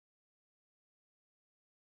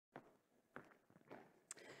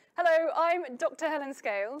Hello, I'm Dr. Helen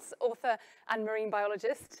Scales, author and marine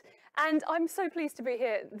biologist, and I'm so pleased to be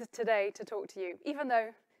here today to talk to you, even though,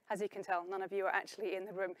 as you can tell, none of you are actually in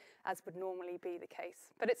the room, as would normally be the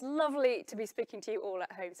case. But it's lovely to be speaking to you all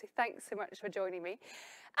at home, so thanks so much for joining me.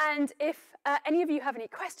 And if any of you have any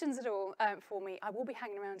questions at all for me, I will be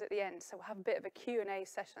hanging around at the end, so we'll have a bit of a Q&A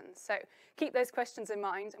session. So keep those questions in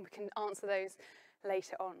mind, and we can answer those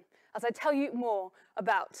later on, as I tell you more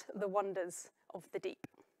about the wonders of the deep.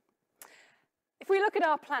 If we look at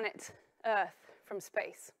our planet Earth from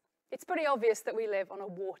space, it's pretty obvious that we live on a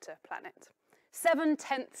water planet.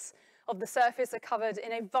 7/10 of the surface are covered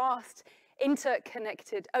in a vast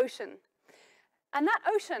interconnected ocean. And that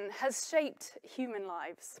ocean has shaped human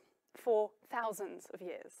lives for thousands of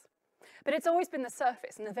years. But it's always been the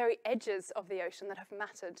surface and the very edges of the ocean that have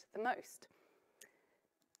mattered the most.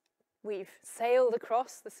 We've sailed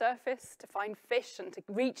across the surface to find fish and to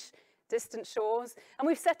reach distant shores, and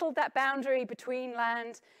we've settled that boundary between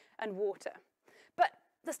land and water. But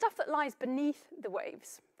the stuff that lies beneath the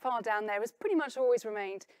waves, far down there, has pretty much always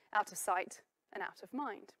remained out of sight and out of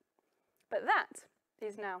mind. But that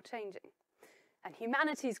is now changing, and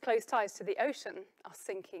humanity's close ties to the ocean are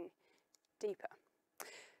sinking deeper.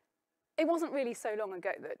 It wasn't really so long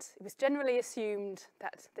ago that it was generally assumed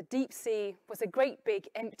that the deep sea was a great big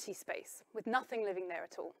empty space with nothing living there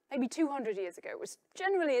at all. Maybe 200 years ago, it was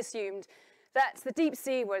generally assumed that the deep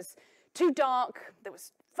sea was too dark, there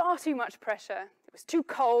was far too much pressure, it was too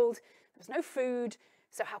cold, there was no food,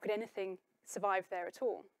 so how could anything survive there at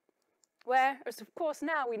all? Whereas, of course,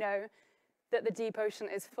 now we know that the deep ocean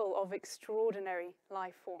is full of extraordinary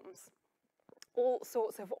life forms. All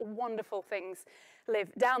sorts of wonderful things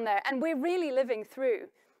live down there, and we're really living through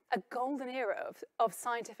a golden era of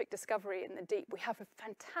scientific discovery in the deep. We have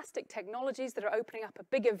fantastic technologies that are opening up a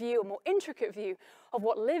bigger view, a more intricate view of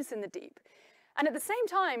what lives in the deep. And at the same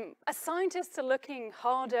time, as scientists are looking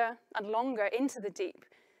harder and longer into the deep,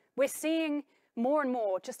 we're seeing more and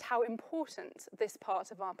more just how important this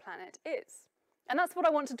part of our planet is. And that's what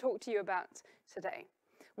I want to talk to you about today.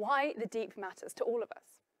 Why the deep matters to all of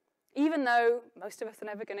us. Even though most of us are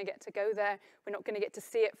never going to get to go there, we're not going to get to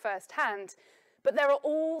see it firsthand, but there are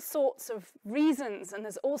all sorts of reasons and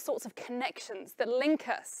there's all sorts of connections that link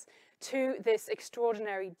us to this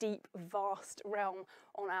extraordinary, deep, vast realm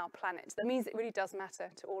on our planet. That means it really does matter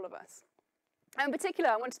to all of us. And in particular,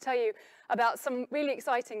 I want to tell you about some really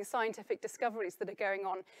exciting scientific discoveries that are going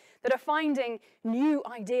on that are finding new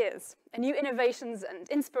ideas and new innovations and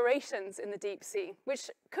inspirations in the deep sea, which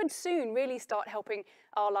could soon really start helping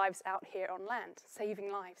our lives out here on land, saving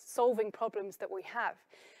lives, solving problems that we have.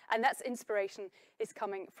 And that inspiration is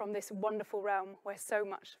coming from this wonderful realm where so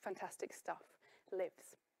much fantastic stuff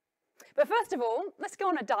lives. But first of all, let's go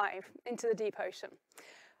on a dive into the deep ocean.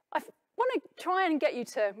 I want to try and get you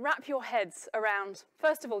to wrap your heads around,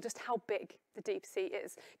 first of all, just how big the deep sea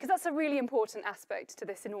is, because that's a really important aspect to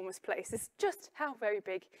this enormous place, is just how very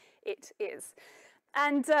big it is.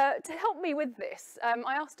 And to help me with this,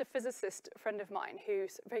 I asked a physicist friend of mine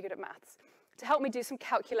who's very good at maths to help me do some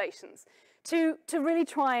calculations to really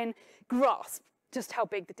try and grasp just how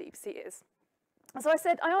big the deep sea is. And so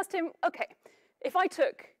I asked him, okay, if I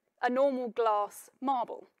took a normal glass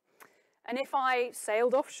marble, and if I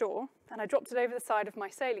sailed offshore and I dropped it over the side of my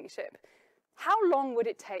sailing ship, how long would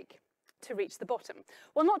it take to reach the bottom?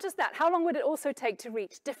 Well, not just that, how long would it also take to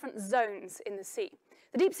reach different zones in the sea?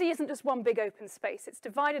 The deep sea isn't just one big open space. It's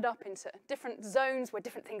divided up into different zones where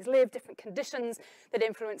different things live, different conditions that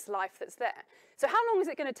influence life that's there. So how long is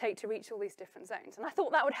it going to take to reach all these different zones? And I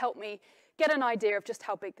thought that would help me get an idea of just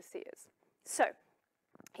how big the sea is. So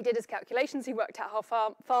he did his calculations. He worked out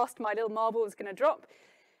how fast my little marble was going to drop.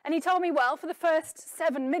 And he told me, well, for the first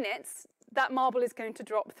 7 minutes, that marble is going to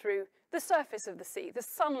drop through the surface of the sea, the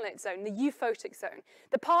sunlit zone, the euphotic zone,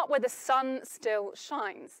 the part where the sun still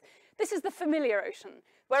shines. This is the familiar ocean,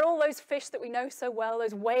 where all those fish that we know so well,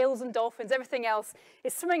 those whales and dolphins, everything else,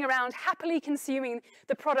 is swimming around, happily consuming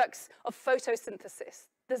the products of photosynthesis.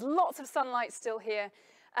 There's lots of sunlight still here,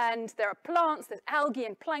 and there are plants, there's algae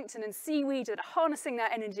and plankton and seaweed that are harnessing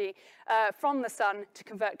that energy from the sun to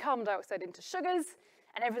convert carbon dioxide into sugars,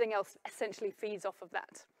 and everything else essentially feeds off of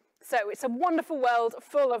that. So it's a wonderful world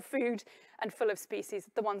full of food and full of species,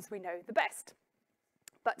 the ones we know the best.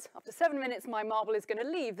 But after 7 minutes, my marble is going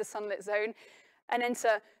to leave the sunlit zone and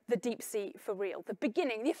enter the deep sea for real. The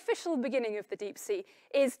beginning, the official beginning of the deep sea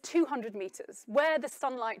is 200 meters, where the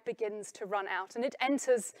sunlight begins to run out, and it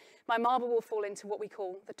enters, my marble will fall into what we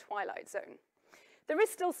call the twilight zone. There is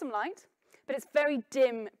still some light, but it's very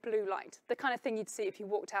dim blue light, the kind of thing you'd see if you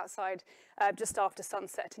walked outside just after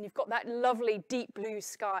sunset, and you've got that lovely deep blue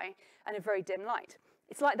sky and a very dim light.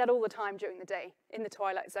 It's like that all the time during the day in the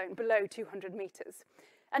twilight zone, below 200 meters.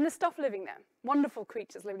 And there's stuff living there, wonderful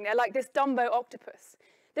creatures living there, like this Dumbo octopus.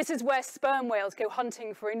 This is where sperm whales go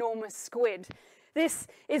hunting for enormous squid. This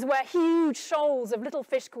is where huge shoals of little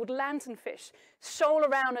fish called lanternfish shoal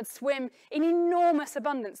around and swim in enormous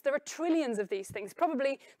abundance. There are trillions of these things.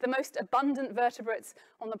 Probably the most abundant vertebrates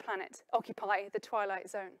on the planet occupy the twilight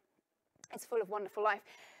zone. It's full of wonderful life.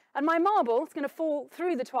 And my marble is going to fall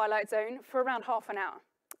through the twilight zone for around half an hour.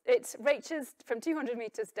 It reaches from 200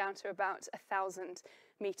 meters down to about 1,000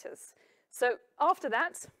 meters. So after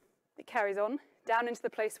that, it carries on down into the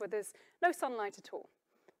place where there's no sunlight at all,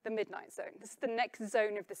 the midnight zone. This is the next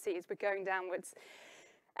zone of the sea as we're going downwards.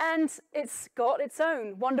 And it's got its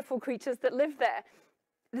own wonderful creatures that live there.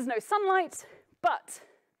 There's no sunlight, but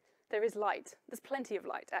there is light. There's plenty of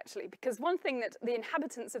light, actually, because one thing that the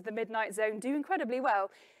inhabitants of the midnight zone do incredibly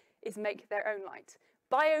well is make their own light.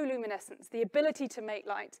 Bioluminescence, the ability to make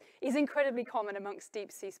light, is incredibly common amongst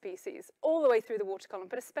deep sea species, all the way through the water column,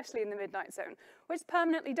 but especially in the midnight zone, where it's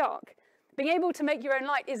permanently dark. Being able to make your own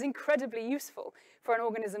light is incredibly useful for an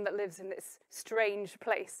organism that lives in this strange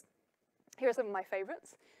place. Here are some of my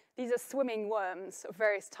favorites. These are swimming worms of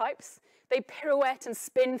various types. They pirouette and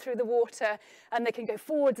spin through the water, and they can go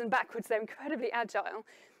forwards and backwards. They're incredibly agile.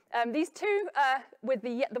 These two, with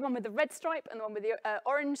the one with the red stripe and the one with the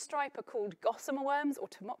orange stripe, are called gossamer worms or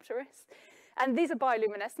tomopteris. And these are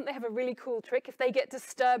bioluminescent. They have a really cool trick. If they get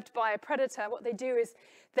disturbed by a predator, what they do is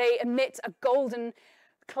they emit a golden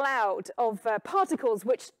cloud of particles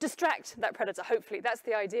which distract that predator, hopefully. That's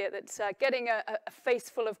the idea, that getting a face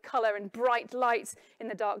full of colour and bright light in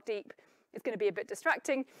the dark deep is going to be a bit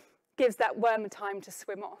distracting, gives that worm time to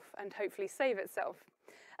swim off and hopefully save itself.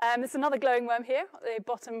 There's another glowing worm here. The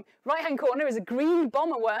bottom right-hand corner is a green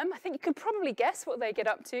bomber worm. I think you can probably guess what they get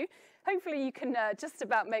up to. Hopefully you can just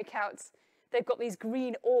about make out they've got these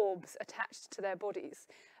green orbs attached to their bodies.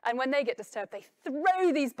 And when they get disturbed, they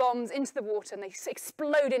throw these bombs into the water and they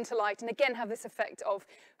explode into light and again have this effect of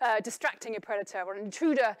distracting a predator or an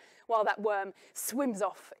intruder while that worm swims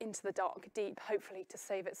off into the dark deep, hopefully to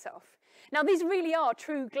save itself. Now, these really are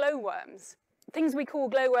true glowworms. Things we call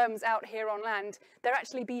glowworms out here on land, they're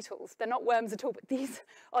actually beetles. They're not worms at all, but these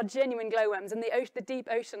are genuine glowworms, and the deep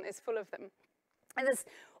ocean is full of them. And there's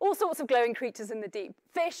all sorts of glowing creatures in the deep.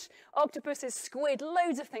 Fish, octopuses, squid,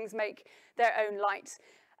 loads of things make their own light.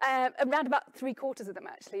 Around about 3/4 of them,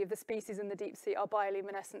 actually, of the species in the deep sea are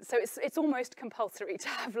bioluminescent. So it's almost compulsory to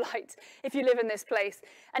have light if you live in this place.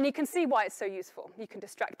 And you can see why it's so useful. You can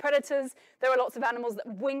distract predators. There are lots of animals that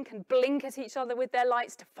wink and blink at each other with their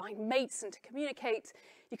lights to find mates and to communicate.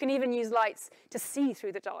 You can even use lights to see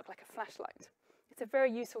through the dark, like a flashlight. It's a very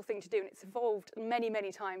useful thing to do, and it's evolved many,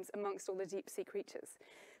 many times amongst all the deep sea creatures.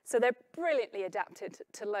 So they're brilliantly adapted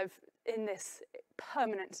to live in this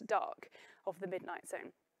permanent dark of the midnight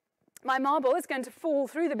zone. My marble is going to fall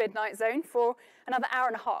through the midnight zone for another hour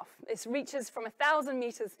and a half. It reaches from 1,000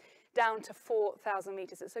 meters down to 4,000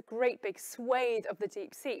 meters. It's a great big swathe of the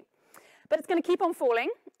deep sea. But it's going to keep on falling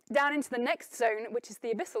down into the next zone, which is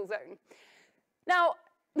the abyssal zone. Now,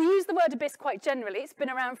 we use the word abyss quite generally. It's been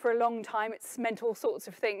around for a long time. It's meant all sorts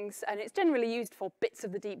of things, and it's generally used for bits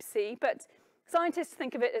of the deep sea. But scientists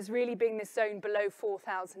think of it as really being this zone below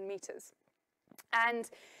 4,000 meters. And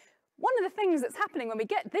one of the things that's happening when we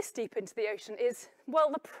get this deep into the ocean is, well,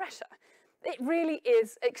 the pressure. It really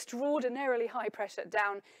is extraordinarily high pressure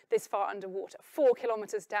down this far underwater, 4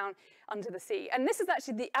 kilometers down under the sea. And this is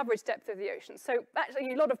actually the average depth of the ocean. So actually,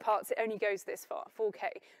 in a lot of parts, it only goes this far,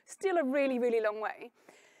 4K. Still a really, really long way.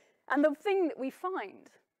 And the thing that we find,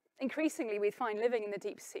 increasingly we find living in the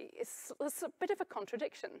deep sea, is a bit of a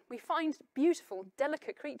contradiction. We find beautiful,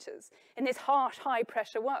 delicate creatures in this harsh,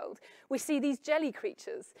 high-pressure world. We see these jelly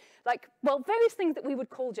creatures, like, well, various things that we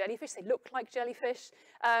would call jellyfish. They look like jellyfish.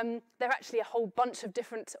 They're actually a whole bunch of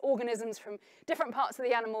different organisms from different parts of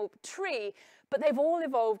the animal tree, but they've all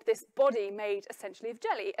evolved this body made essentially of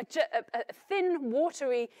jelly, a thin,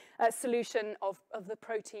 watery solution of the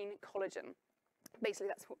protein collagen. Basically,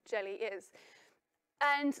 that's what jelly is.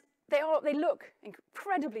 And they look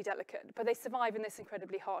incredibly delicate, but they survive in this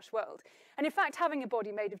incredibly harsh world. And in fact, having a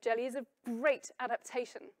body made of jelly is a great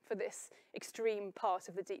adaptation for this extreme part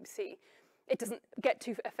of the deep sea. It doesn't get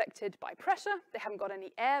too affected by pressure. They haven't got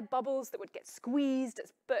any air bubbles that would get squeezed.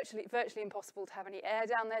 It's virtually impossible to have any air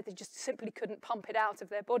down there. They just simply couldn't pump it out of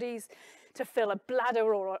their bodies to fill a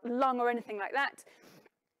bladder or a lung or anything like that.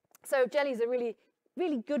 So jelly is a really,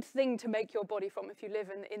 really good thing to make your body from if you live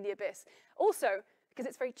in the abyss. Also, because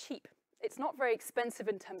it's very cheap. It's not very expensive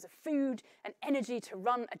in terms of food and energy to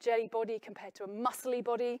run a jelly body compared to a muscly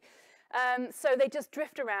body. So they just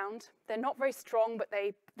drift around. They're not very strong, but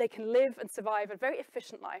they can live and survive a very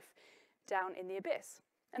efficient life down in the abyss.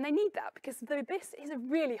 And they need that because the abyss is a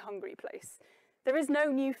really hungry place. There is no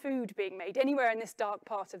new food being made anywhere in this dark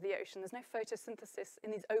part of the ocean. There's no photosynthesis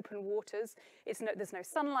in these open waters. There's no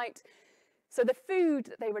sunlight. So the food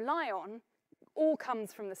that they rely on all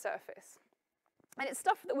comes from the surface. And it's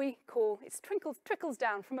stuff that we call, it trickles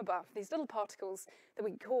down from above, these little particles that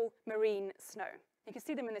we call marine snow. You can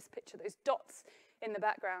see them in this picture, those dots in the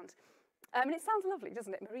background. And it sounds lovely,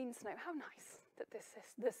 doesn't it? Marine snow, how nice that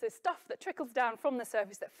this is stuff that trickles down from the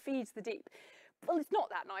surface that feeds the deep. Well, it's not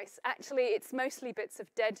that nice. Actually, it's mostly bits of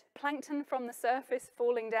dead plankton from the surface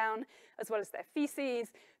falling down, as well as their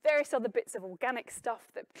feces, various other bits of organic stuff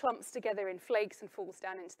that clumps together in flakes and falls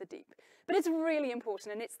down into the deep. But it's really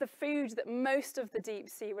important, and it's the food that most of the deep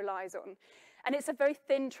sea relies on. And it's a very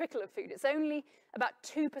thin trickle of food. It's only about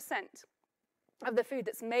 2% of the food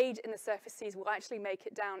that's made in the surface seas will actually make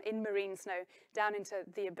it down in marine snow, down into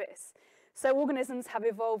the abyss. So organisms have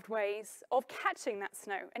evolved ways of catching that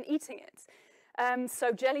snow and eating it.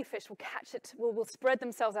 So jellyfish will catch it, will spread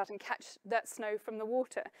themselves out and catch that snow from the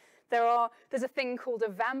water. There's a thing called a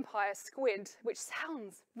vampire squid, which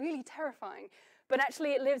sounds really terrifying, but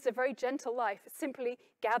actually it lives a very gentle life, simply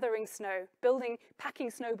gathering snow, packing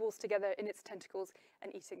snowballs together in its tentacles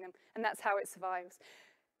and eating them, and that's how it survives.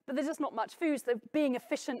 But there's just not much food, so being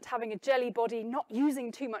efficient, having a jelly body, not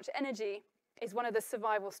using too much energy is one of the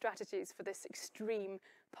survival strategies for this extreme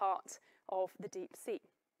part of the deep sea.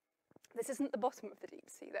 This isn't the bottom of the deep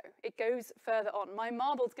sea, though. It goes further on. My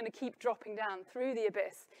marble's going to keep dropping down through the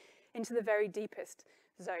abyss into the very deepest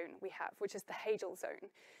zone we have, which is the Hadal zone.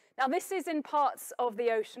 Now, this is in parts of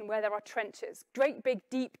the ocean where there are trenches, great big,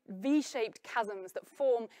 deep, V-shaped chasms that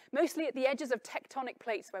form mostly at the edges of tectonic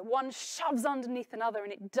plates where one shoves underneath another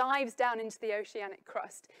and it dives down into the oceanic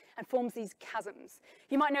crust and forms these chasms.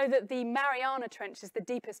 You might know that the Mariana Trench is the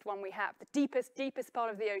deepest one we have, the deepest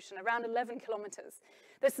part of the ocean, around 11 kilometers.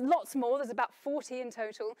 There's lots more, there's about 40 in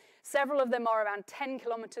total. Several of them are around 10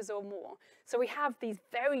 kilometers or more. So we have these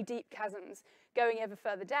very deep chasms going ever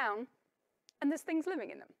further down, and there's things living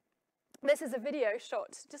in them. This is a video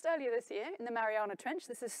shot just earlier this year in the Mariana Trench.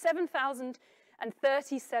 This is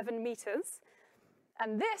 7,037 meters.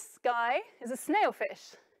 And this guy is a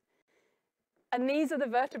snailfish. And these are the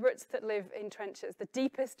vertebrates that live in trenches, the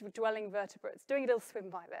deepest dwelling vertebrates, doing a little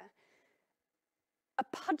swim by there. A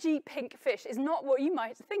pudgy pink fish is not what you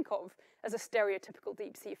might think of as a stereotypical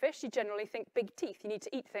deep sea fish. You generally think big teeth. You need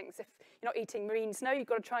to eat things. If you're not eating marine snow, you've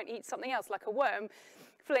got to try and eat something else, like a worm,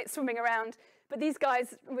 swimming around. But these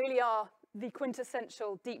guys really are the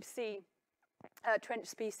quintessential deep sea trench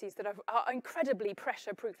species that are incredibly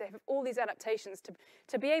pressure proof. They have all these adaptations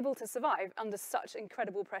to be able to survive under such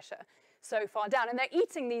incredible pressure so far down. And they're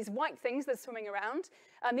eating these white things that are swimming around.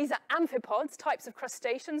 These are amphipods, types of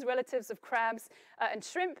crustaceans, relatives of crabs and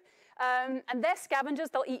shrimp. And they're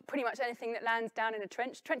scavengers. They'll eat pretty much anything that lands down in a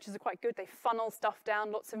trench. Trenches are quite good. They funnel stuff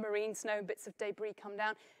down. Lots of marine snow, bits of debris come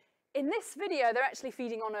down. In this video, they're actually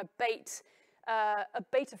feeding on a bait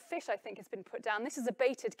of fish, I think, has been put down. This is a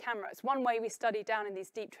baited camera. It's one way we study down in these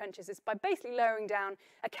deep trenches is by basically lowering down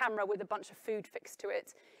a camera with a bunch of food fixed to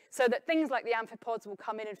it, so that things like the amphipods will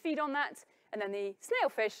come in and feed on that, and then the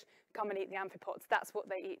snailfish come and eat the amphipods. That's what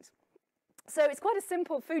they eat. So it's quite a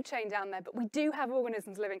simple food chain down there, but we do have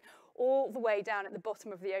organisms living all the way down at the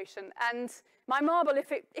bottom of the ocean. And my marble,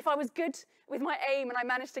 if I was good with my aim and I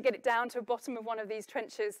managed to get it down to the bottom of one of these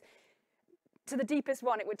trenches, to the deepest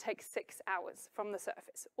one, it would take 6 hours from the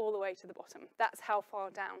surface all the way to the bottom. That's how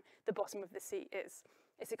far down the bottom of the sea is.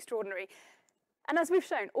 It's extraordinary. And as we've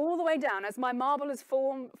shown, all the way down, as my marble has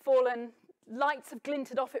fallen, lights have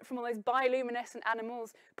glinted off it from all those bioluminescent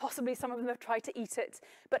animals. Possibly some of them have tried to eat it.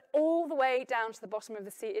 But all the way down to the bottom of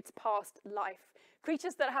the sea, it's past life.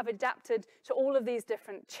 Creatures that have adapted to all of these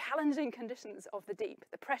different challenging conditions of the deep,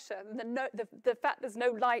 the pressure, the fact there's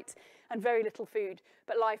no light and very little food,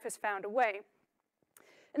 but life has found a way.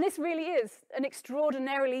 And this really is an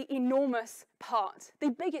extraordinarily enormous part,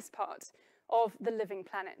 the biggest part of the living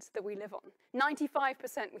planet that we live on.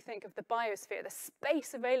 95% we think of the biosphere, the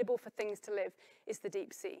space available for things to live, is the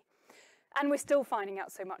deep sea. And we're still finding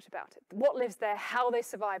out so much about it. What lives there, how they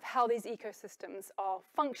survive, how these ecosystems are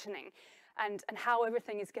functioning, and how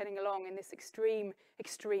everything is getting along in this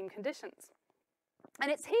extreme conditions. And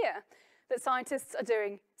it's here that scientists are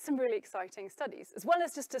doing some really exciting studies. As well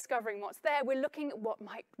as just discovering what's there, we're looking at what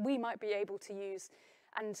we might be able to use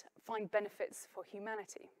and find benefits for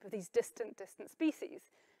humanity, for these distant species.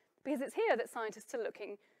 Because it's here that scientists are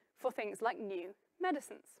looking for things like new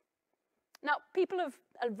medicines. Now, people have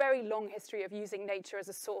a very long history of using nature as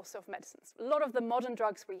a source of medicines. A lot of the modern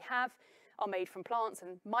drugs we have are made from plants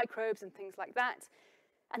and microbes and things like that.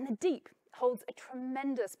 And the deep holds a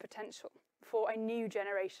tremendous potential for a new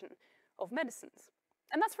generation of medicines.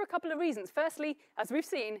 And that's for a couple of reasons. Firstly, as we've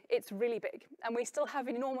seen, it's really big, and we still have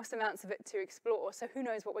enormous amounts of it to explore, so who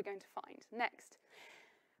knows what we're going to find next.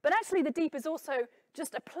 But actually, the deep is also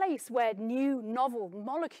just a place where new, novel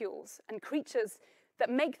molecules and creatures that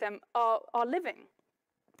make them are living.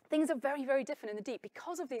 Things are very, very different in the deep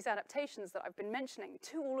because of these adaptations that I've been mentioning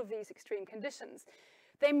to all of these extreme conditions.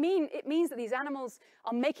 It means that these animals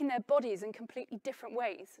are making their bodies in completely different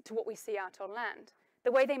ways to what we see out on land.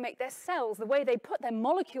 The way they make their cells, the way they put their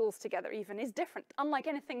molecules together even is different, unlike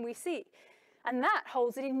anything we see. And that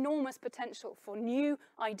holds an enormous potential for new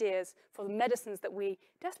ideas, for the medicines that we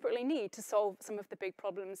desperately need to solve some of the big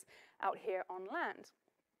problems out here on land.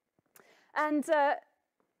 And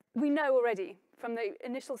we know already from the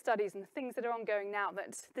initial studies and the things that are ongoing now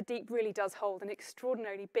that the deep really does hold an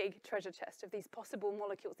extraordinarily big treasure chest of these possible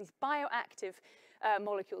molecules, these bioactive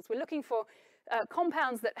molecules. We're looking for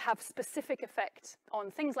compounds that have specific effect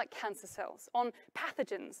on things like cancer cells, on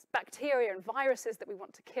pathogens, bacteria and viruses that we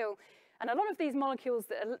want to kill. And a lot of these molecules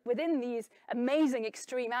that are within these amazing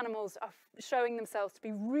extreme animals are showing themselves to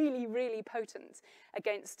be really, really potent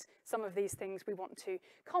against some of these things we want to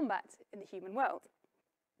combat in the human world.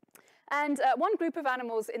 And one group of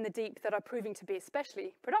animals in the deep that are proving to be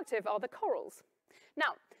especially productive are the corals.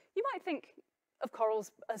 Now, you might think of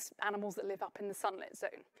corals as animals that live up in the sunlit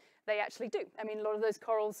zone. They actually do. I mean, a lot of those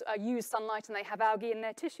corals use sunlight and they have algae in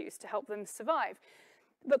their tissues to help them survive.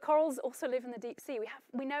 But corals also live in the deep sea.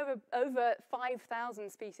 We know of over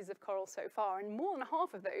 5,000 species of coral so far, and more than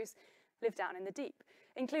half of those live down in the deep,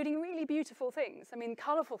 including really beautiful things. I mean,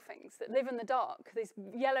 colorful things that live in the dark. These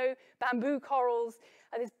yellow bamboo corals,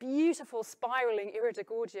 this beautiful spiraling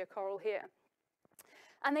iridogorgia coral here.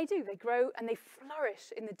 And they grow and they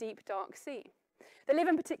flourish in the deep, dark sea. They live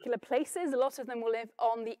in particular places. A lot of them will live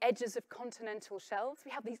on the edges of continental shelves.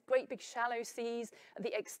 We have these great big shallow seas at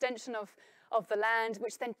the extension of the land,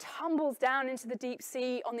 which then tumbles down into the deep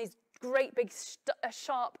sea on these great big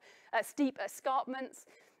sharp, steep escarpments.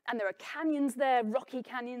 And there are canyons there, rocky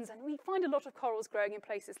canyons, and we find a lot of corals growing in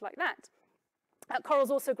places like that.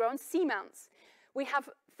 Corals also grow on seamounts. We have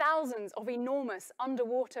thousands of enormous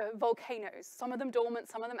underwater volcanoes, some of them dormant,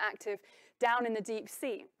 some of them active, down in the deep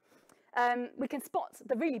sea. We can spot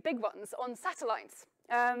the really big ones on satellites.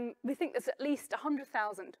 We think there's at least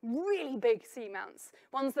 100,000 really big seamounts,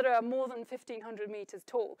 ones that are more than 1,500 meters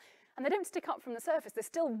tall. And they don't stick up from the surface. They're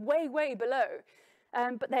still way, way below.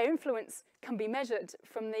 But their influence can be measured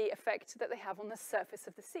from the effect that they have on the surface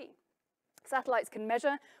of the sea. Satellites can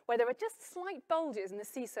measure where there are just slight bulges in the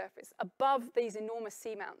sea surface above these enormous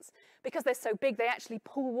seamounts. Because they're so big, they actually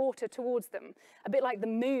pull water towards them, a bit like the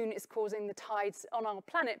moon is causing the tides on our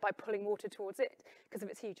planet by pulling water towards it because of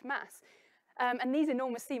its huge mass. And these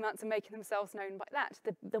enormous seamounts are making themselves known by that.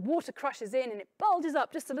 The water crushes in and it bulges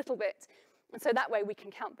up just a little bit, and so that way we can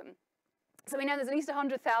count them. So we know there's at least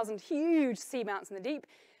 100,000 huge seamounts in the deep,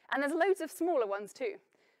 and there's loads of smaller ones too.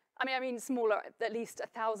 I mean smaller, at least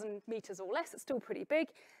 1,000 meters or less. It's still pretty big,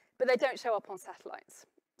 but they don't show up on satellites.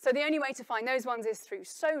 So the only way to find those ones is through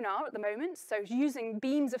sonar at the moment, so using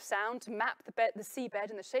beams of sound to map the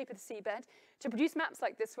seabed and the shape of the seabed to produce maps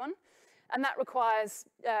like this one. And that requires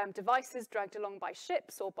devices dragged along by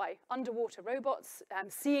ships or by underwater robots,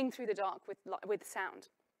 seeing through the dark with sound.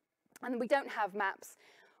 And we don't have maps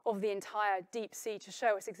of the entire deep sea to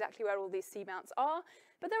show us exactly where all these seamounts are,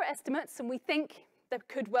 but there are estimates, and we think there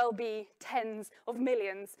could well be tens of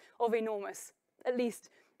millions of enormous, at least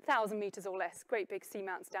 1,000 meters or less, great big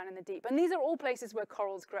seamounts down in the deep. And these are all places where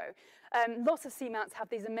corals grow. Lots of seamounts have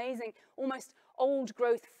these amazing, almost old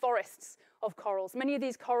growth forests of corals. Many of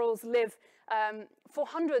these corals live for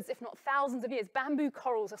hundreds, if not thousands of years. Bamboo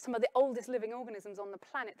corals are some of the oldest living organisms on the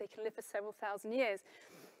planet. They can live for several thousand years.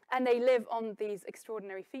 And they live on these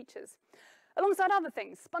extraordinary features. Alongside other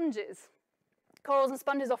things, sponges. Corals and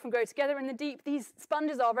sponges often grow together in the deep. These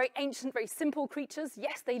sponges are very ancient, very simple creatures.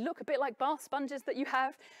 Yes, they look a bit like bath sponges that you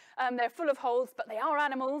have. They're full of holes, but they are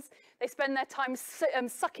animals. They spend their time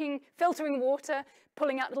sucking, filtering water,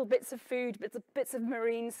 pulling out little bits of food, bits of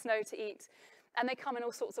marine snow to eat. And they come in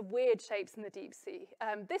all sorts of weird shapes in the deep sea.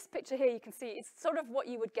 This picture here you can see is sort of what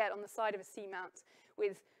you would get on the side of a seamount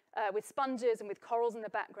with sponges and with corals in the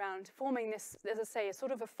background, forming this, as I say, a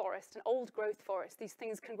sort of a forest, an old growth forest. These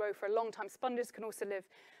things can grow for a long time. Sponges can also live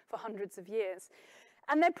for hundreds of years.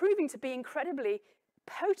 And they're proving to be incredibly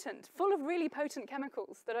potent, full of really potent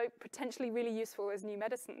chemicals that are potentially really useful as new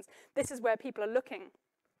medicines. This is where people are looking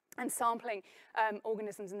and sampling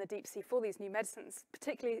organisms in the deep sea for these new medicines,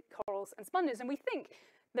 particularly corals and sponges. And we think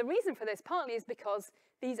the reason for this partly is because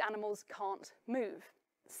these animals can't move.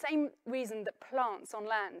 Same reason that plants on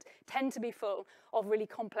land tend to be full of really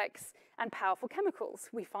complex and powerful chemicals.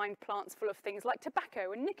 We find plants full of things like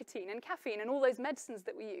tobacco and nicotine and caffeine and all those medicines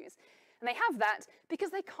that we use. And they have that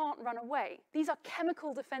because they can't run away. These are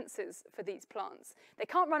chemical defenses for these plants. They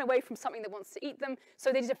can't run away from something that wants to eat them,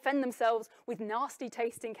 so they defend themselves with nasty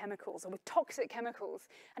tasting chemicals or with toxic chemicals,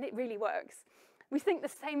 and it really works. We think the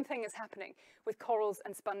same thing is happening with corals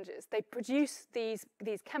and sponges. They produce these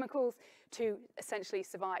chemicals to essentially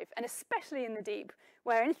survive, and especially in the deep,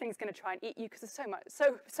 where anything's going to try and eat you because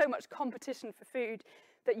there's so much competition for food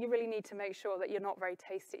that you really need to make sure that you're not very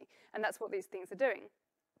tasty, and that's what these things are doing.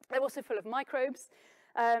 They're also full of microbes.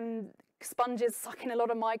 Sponges suck in a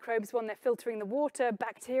lot of microbes when they're filtering the water,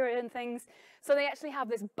 bacteria and things. So they actually have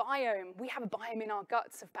this biome. We have a biome in our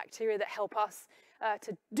guts of bacteria that help us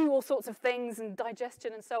to do all sorts of things and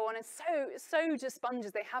digestion and so on. And so do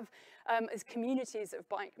sponges. They have as communities of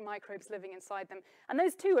microbes living inside them. And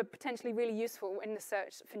those too are potentially really useful in the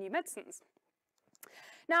search for new medicines.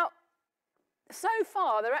 Now, so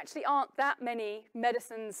far, there actually aren't that many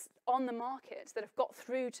medicines on the market that have got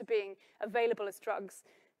through to being available as drugs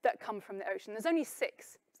that come from the ocean. There's only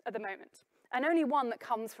 6 at the moment, and only 1 that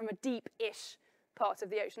comes from a deep-ish part of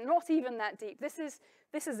the ocean, not even that deep. This is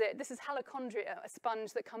it. This is Helicondria, a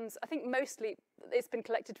sponge that comes, I think mostly, it's been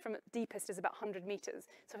collected from deepest is about 100 meters,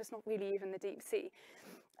 so it's not really even the deep sea.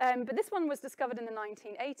 But this one was discovered in the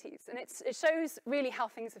 1980s, and it shows really how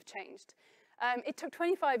things have changed. It took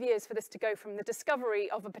 25 years for this to go from the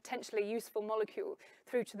discovery of a potentially useful molecule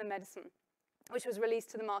through to the medicine, which was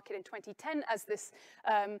released to the market in 2010 as this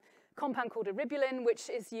compound called eribulin,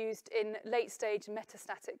 which is used in late-stage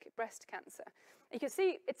metastatic breast cancer. You can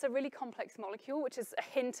see it's a really complex molecule, which is a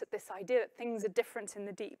hint at this idea that things are different in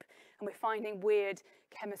the deep, and we're finding weird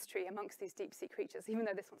chemistry amongst these deep-sea creatures, even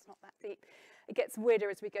though this one's not that deep. It gets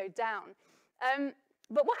weirder as we go down.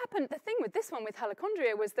 But what happened, the thing with this one with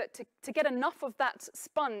Helicondria was that to get enough of that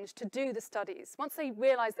sponge to do the studies, once they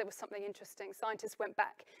realized there was something interesting, scientists went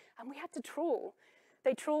back and we had to trawl.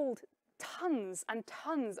 They trawled tons and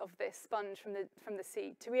tons of this sponge from the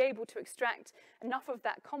sea to be able to extract enough of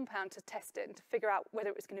that compound to test it and to figure out whether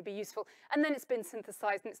it was going to be useful. And then it's been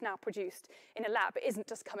synthesized and it's now produced in a lab. It isn't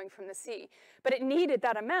just coming from the sea. But it needed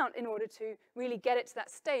that amount in order to really get it to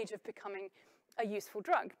that stage of becoming a useful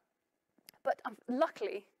drug. But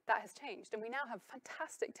luckily, that has changed, and we now have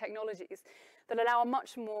fantastic technologies that allow a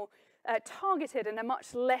much more targeted and a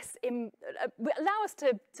much less, allow us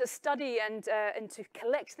to study and to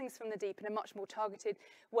collect things from the deep in a much more targeted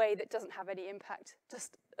way that doesn't have any impact,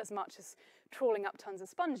 just as much as trawling up tons of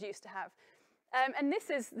sponge used to have. And this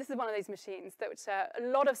is one of these machines that a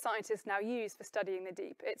lot of scientists now use for studying the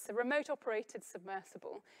deep. It's a remote-operated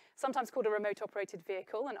submersible, sometimes called a remote-operated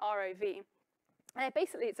vehicle, an ROV.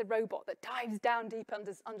 Basically, it's a robot that dives down deep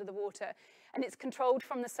under the water, and it's controlled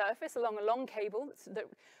from the surface along a long cable that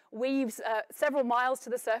weaves several miles to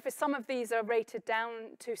the surface. Some of these are rated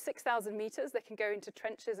down to 6,000 meters. They can go into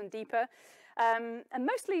trenches and deeper, and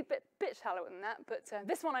mostly a bit shallower than that, but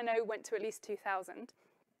this one I know went to at least 2,000.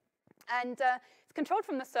 And it's controlled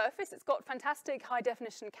from the surface. It's got fantastic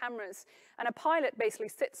high-definition cameras, and a pilot basically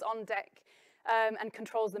sits on deck and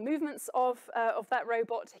controls the movements of that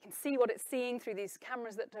robot. It can see what it's seeing through these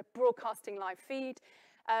cameras that are broadcasting live feed,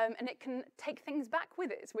 and it can take things back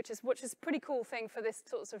with it, which is a pretty cool thing for this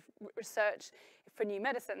sort of research for new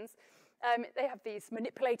medicines. They have these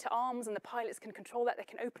manipulator arms, and the pilots can control that. They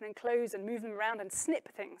can open and close and move them around and snip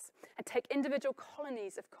things and take individual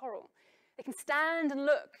colonies of coral. They can stand and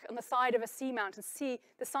look on the side of a seamount and see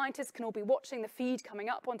the scientists can all be watching the feed coming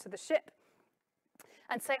up onto the ship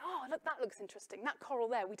and say, oh, look, that looks interesting. That coral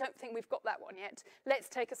there, we don't think we've got that one yet. Let's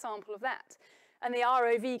take a sample of that. And the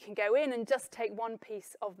ROV can go in and just take one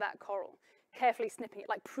piece of that coral, carefully snipping it,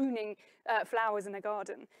 like pruning flowers in a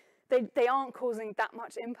garden. They aren't causing that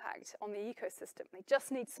much impact on the ecosystem. They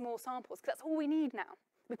just need small samples, because that's all we need now.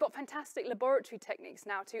 We've got fantastic laboratory techniques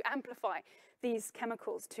now to amplify these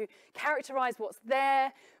chemicals, to characterize what's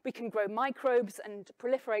there. We can grow microbes and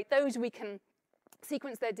proliferate those. We can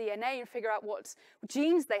sequence their DNA and figure out what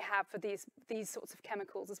genes they have for these sorts of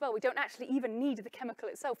chemicals as well. We don't actually even need the chemical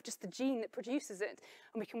itself, just the gene that produces it,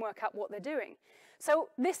 and we can work out what they're doing. So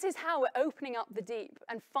this is how we're opening up the deep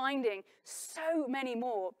and finding so many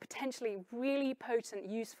more potentially really potent,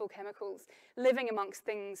 useful chemicals living amongst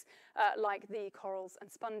things like the corals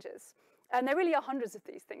and sponges. And there really are hundreds of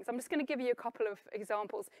these things. I'm just going to give you a couple of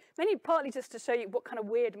examples, partly just to show you what kind of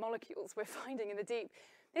weird molecules we're finding in the deep.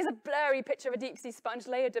 Here's a blurry picture of a deep-sea sponge,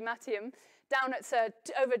 Leiodermatium, down at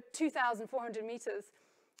over 2,400 meters.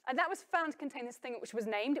 And that was found to contain this thing which was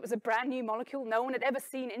named. It was a brand new molecule. No one had ever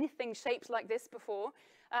seen anything shaped like this before.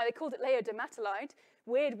 They called it Leiodermatolide.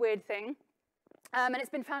 Weird, weird thing. And it's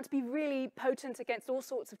been found to be really potent against all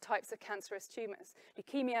sorts of types of cancerous tumors.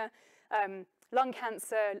 Leukemia, lung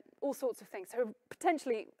cancer, all sorts of things. So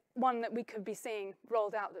potentially one that we could be seeing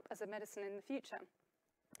rolled out as a medicine in the future.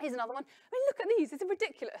 Here's another one. I mean, look at these. It's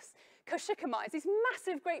ridiculous. Koshikamides, these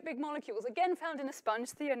massive, great big molecules, again found in a sponge,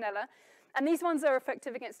 Thionella. And these ones are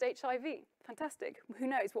effective against HIV. Fantastic. Who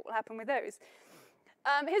knows what will happen with those?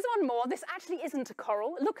 Here's one more. This actually isn't a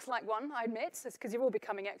coral. It looks like one, I admit. It's because you're all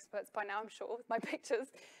becoming experts by now, I'm sure, with my pictures.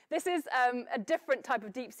 This is a different type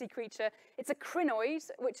of deep-sea creature. It's a crinoid,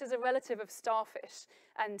 which is a relative of starfish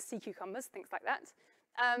and sea cucumbers, things like that.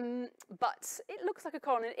 But it looks like a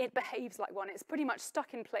coral and it behaves like one. It's pretty much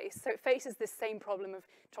stuck in place, so it faces this same problem of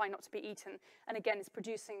trying not to be eaten. And again, it's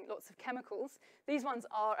producing lots of chemicals. These ones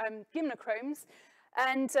are gymnochromes.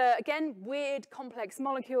 And again, weird, complex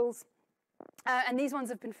molecules. And these ones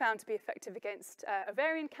have been found to be effective against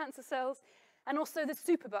ovarian cancer cells and also the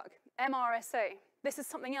superbug, MRSA. This is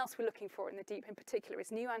something else we're looking for in the deep in particular,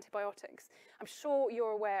 is new antibiotics. I'm sure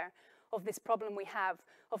you're aware of this problem we have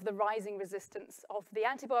of the rising resistance of the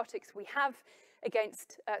antibiotics we have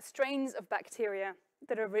against strains of bacteria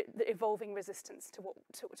that are evolving resistance to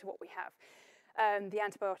what we have, the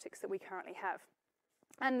antibiotics that we currently have.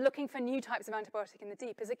 And looking for new types of antibiotic in the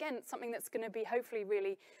deep is, again, something that's going to be hopefully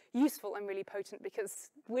really useful and really potent,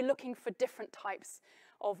 because we're looking for different types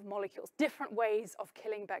of molecules, different ways of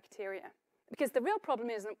killing bacteria. Because the real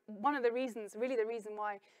problem is, one of the reasons, really the reason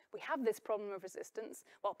why we have this problem of resistance,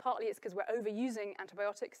 well, partly it's because we're overusing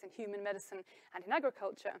antibiotics in human medicine and in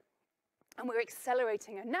agriculture, and we're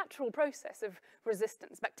accelerating a natural process of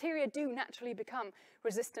resistance. Bacteria do naturally become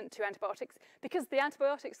resistant to antibiotics because the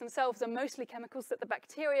antibiotics themselves are mostly chemicals that the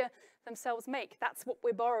bacteria themselves make. That's what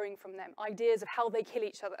we're borrowing from them, ideas of how they kill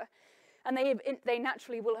each other. And they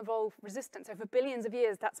naturally will evolve resistance. Over billions of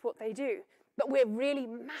years, that's what they do. But we're really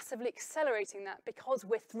massively accelerating that because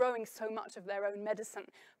we're throwing so much of their own medicine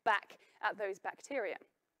back at those bacteria.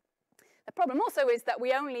 The problem also is that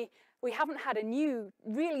we haven't had a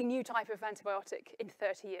really new type of antibiotic in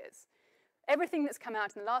 30 years. Everything that's come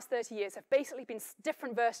out in the last 30 years have basically been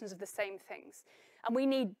different versions of the same things. And we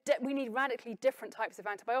need radically different types of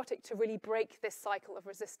antibiotic to really break this cycle of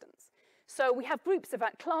resistance. So we have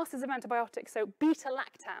classes of antibiotics. So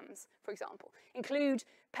beta-lactams, for example, include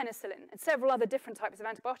penicillin and several other different types of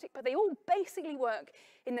antibiotic, but they all basically work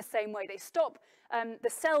in the same way. They stop the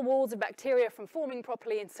cell walls of bacteria from forming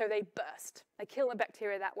properly, and so they burst. They kill the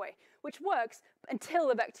bacteria that way, which works until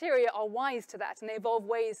the bacteria are wise to that, and they evolve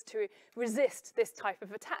ways to resist this type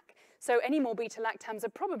of attack. So any more beta-lactams are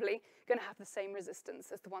probably going to have the same resistance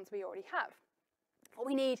as the ones we already have. What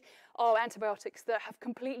we need are antibiotics that have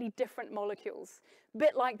completely different molecules, a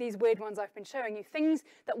bit like these weird ones I've been showing you, things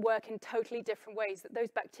that work in totally different ways that those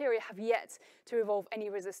bacteria have yet to evolve any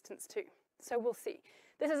resistance to. So we'll see.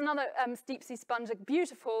 This is another deep sea sponge, a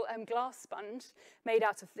beautiful glass sponge made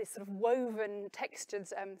out of this sort of woven, textured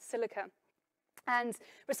silica. And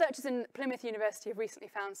researchers in Plymouth University have recently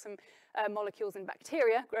found some molecules in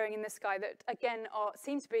bacteria growing in this guy that, again,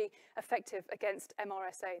 seem to be effective against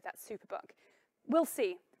MRSA, that superbug. We'll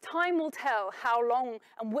see. Time will tell how long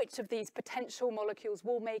and which of these potential molecules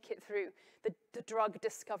will make it through the drug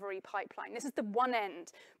discovery pipeline. This is the one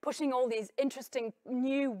end, pushing all these interesting,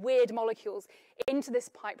 new, weird molecules into this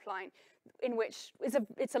pipeline, in which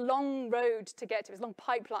it's a long road to get to, it's a long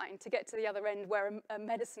pipeline to get to the other end where a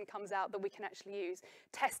medicine comes out that we can actually use.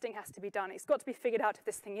 Testing has to be done. It's got to be figured out if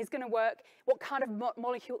this thing is going to work. What kind of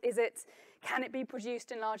molecule is it? Can it be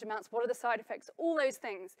produced in large amounts? What are the side effects? All those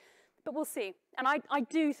things. But we'll see. And I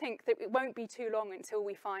do think that it won't be too long until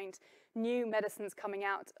we find new medicines coming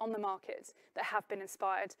out on the market that have been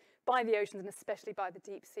inspired by the oceans and especially by the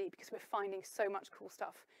deep sea, because we're finding so much cool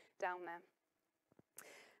stuff down there.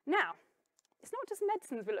 Now, it's not just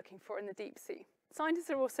medicines we're looking for in the deep sea. Scientists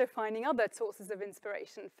are also finding other sources of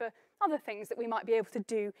inspiration for other things that we might be able to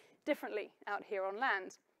do differently out here on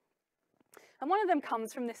land. And one of them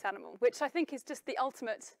comes from this animal, which I think is just the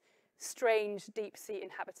ultimate strange deep sea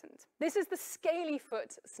inhabitant. This is the scaly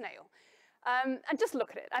foot snail. And just look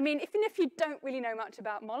at it. I mean, even if you don't really know much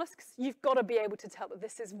about mollusks, you've got to be able to tell that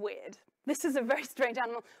this is weird. This is a very strange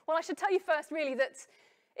animal. Well, I should tell you first, really, that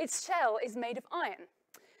its shell is made of iron.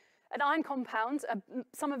 An iron compound,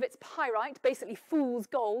 some of it's pyrite, basically fool's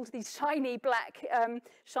gold, these shiny black,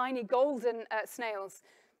 shiny golden snails.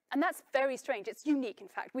 And that's very strange. It's unique, in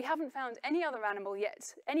fact. We haven't found any other animal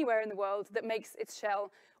yet, anywhere in the world, that makes its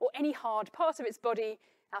shell or any hard part of its body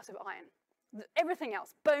out of iron. Everything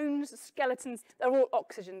else, bones, skeletons, they're all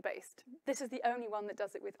oxygen-based. This is the only one that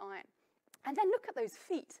does it with iron. And then look at those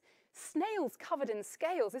feet. Snails covered in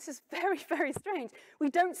scales. This is very, very strange. We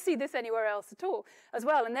don't see this anywhere else at all as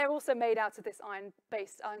well. And they're also made out of this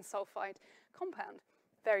iron-based, iron sulfide compound.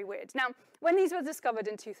 Very weird. Now, when these were discovered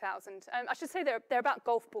in 2000, I should say they're about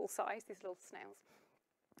golf ball size, these little snails.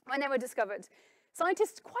 When they were discovered,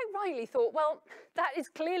 scientists quite rightly thought, well, that is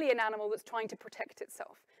clearly an animal that's trying to protect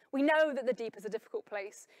itself. We know that the deep is a difficult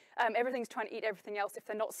place. Everything's trying to eat everything else if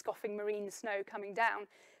they're not scoffing marine snow coming down.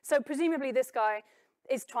 So presumably this guy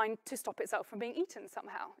is trying to stop itself from being eaten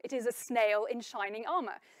somehow. It is a snail in shining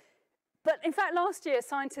armor. But in fact, last year,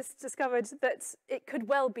 scientists discovered that it could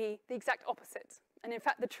well be the exact opposite. And in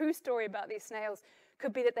fact, the true story about these snails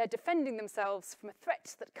could be that they're defending themselves from a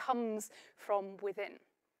threat that comes from within.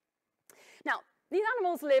 Now, these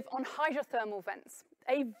animals live on hydrothermal vents,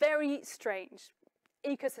 a very strange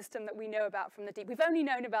ecosystem that we know about from the deep. We've only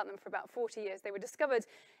known about them for about 40 years. They were discovered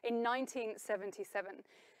in 1977.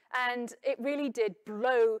 And it really did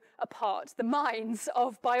blow apart the minds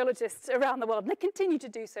of biologists around the world, and they continue to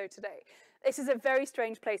do so today. This is a very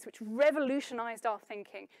strange place which revolutionized our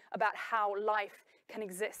thinking about how life can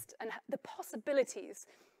exist and the possibilities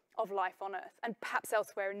of life on Earth, and perhaps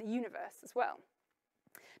elsewhere in the universe as well.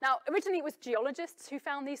 Now, originally it was geologists who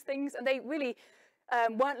found these things, and they really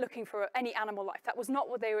weren't looking for any animal life. That was not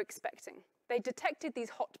what they were expecting. They detected these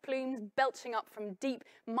hot plumes belching up from deep,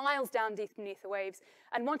 miles down deep beneath the waves,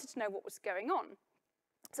 and wanted to know what was going on.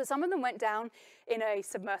 So some of them went down in a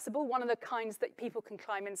submersible, one of the kinds that people can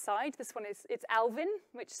climb inside. This one it's Alvin,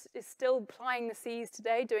 which is still plying the seas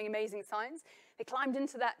today, doing amazing science. They climbed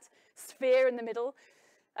into that sphere in the middle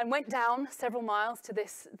and went down several miles to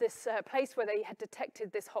this place where they had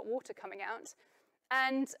detected this hot water coming out.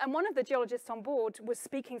 And one of the geologists on board was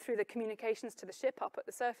speaking through the communications to the ship up at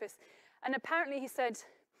the surface. And apparently he said,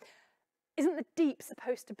 "Isn't the deep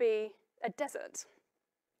supposed to be a desert?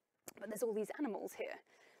 But there's all these animals here."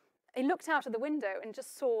 He looked out of the window and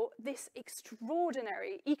just saw this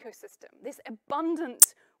extraordinary ecosystem, this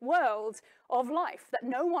abundant world of life that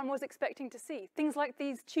no one was expecting to see. Things like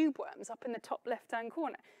these tube worms up in the top left-hand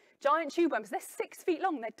corner. Giant tube worms, they're 6 feet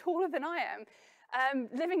long, they're taller than I am,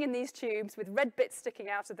 living in these tubes with red bits sticking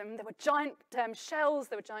out of them. There were giant shells,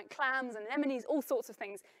 there were giant clams and anemones, all sorts of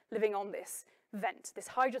things living on this vent, this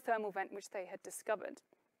hydrothermal vent which they had discovered.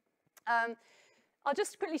 I'll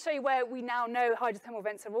just quickly show you where we now know hydrothermal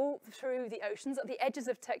vents are all through the oceans, at the edges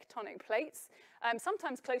of tectonic plates,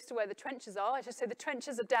 sometimes close to where the trenches are. I should say the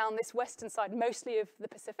trenches are down this western side, mostly of the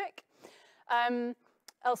Pacific.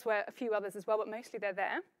 Elsewhere, a few others as well, but mostly they're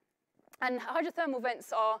there. And hydrothermal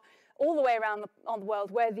vents are all the way around the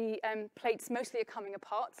world where the plates mostly are coming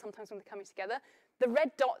apart, sometimes when they're coming together. The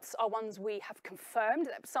red dots are ones we have confirmed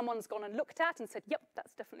that someone's gone and looked at and said, yep,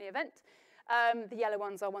 that's definitely a vent. The yellow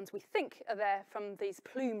ones are ones we think are there from these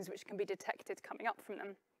plumes which can be detected coming up from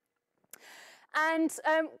them. And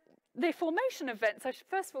the formation of vents,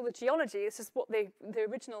 first of all, the geology, this is what the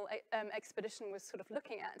original expedition was sort of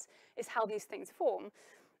looking at, is how these things form.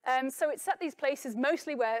 So it's at these places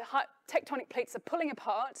mostly where tectonic plates are pulling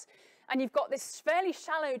apart, and you've got this fairly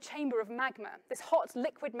shallow chamber of magma, this hot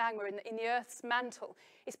liquid magma in the Earth's mantle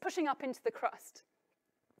is pushing up into the crust.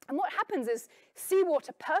 And what happens is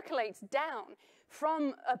seawater percolates down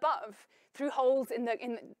from above through holes in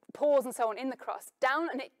the pores and so on in the crust, down,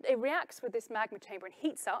 and it reacts with this magma chamber and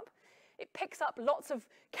heats up. It picks up lots of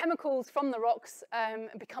chemicals from the rocks and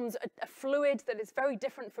becomes a fluid that is very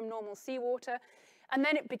different from normal seawater. And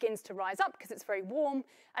then it begins to rise up because it's very warm,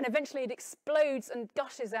 and eventually it explodes and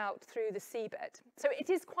gushes out through the seabed. So it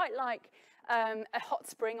is quite like a hot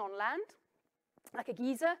spring on land, like a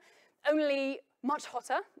geyser, only much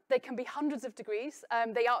hotter. They can be hundreds of degrees.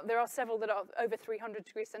 There are several that are over 300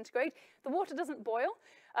 degrees centigrade. The water doesn't boil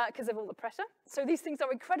because of all the pressure. So these things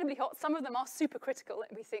are incredibly hot. Some of them are supercritical,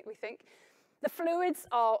 we think. The fluids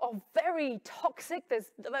are very toxic.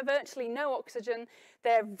 There's virtually no oxygen.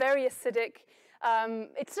 They're very acidic.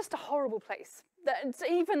 It's just a horrible place.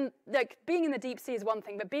 Even like being in the deep sea is one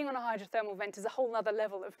thing, but being on a hydrothermal vent is a whole other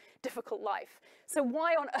level of difficult life. So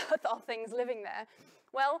why on earth are things living there?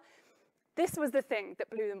 Well, this was the thing that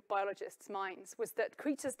blew the biologists' minds, was that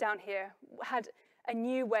creatures down here had a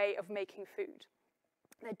new way of making food.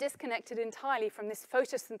 They're disconnected entirely from this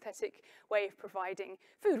photosynthetic way of providing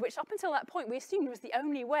food, which up until that point we assumed was the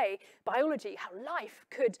only way biology, how life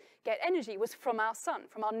could get energy, was from our sun,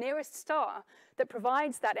 from our nearest star that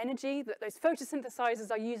provides that energy that those photosynthesizers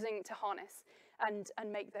are using to harness and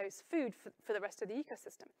make those food for the rest of the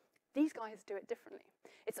ecosystem. These guys do it differently.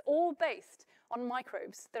 It's all based on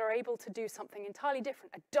microbes that are able to do something entirely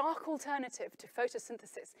different, a dark alternative to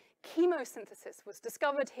photosynthesis. Chemosynthesis was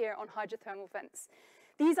discovered here on hydrothermal vents.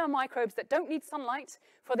 These are microbes that don't need sunlight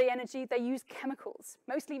for the energy. They use chemicals,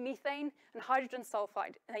 mostly methane and hydrogen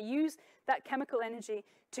sulfide. And they use that chemical energy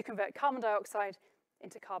to convert carbon dioxide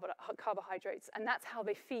into carbohydrates. And that's how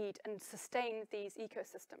they feed and sustain these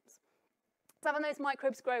ecosystems. Some of those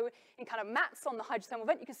microbes grow in kind of mats on the hydrothermal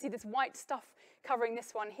vent. You can see this white stuff covering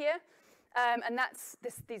this one here. And that's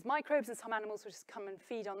these microbes, and some animals will just come and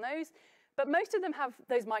feed on those. But most of them have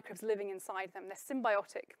those microbes living inside them. They're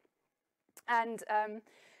symbiotic. And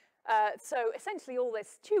so essentially all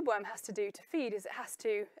this tube worm has to do to feed is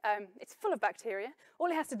it's full of bacteria. All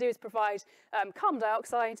it has to do is provide carbon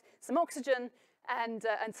dioxide, some oxygen, and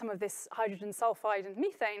some of this hydrogen sulfide and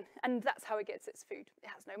methane, and that's how it gets its food. It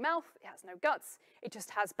has no mouth, it has no guts, it just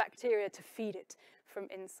has bacteria to feed it from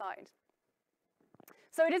inside.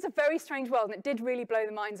 So it is a very strange world, and it did really blow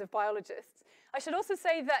the minds of biologists. I should also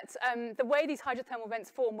say that the way these hydrothermal vents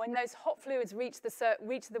form, when those hot fluids reach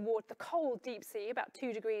the water, the cold deep sea, about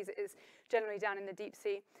 2 degrees it is generally down in the deep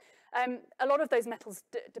sea, a lot of those metals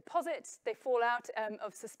deposit, they fall out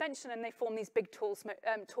of suspension, and they form these big tall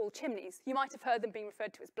chimneys. You might have heard them being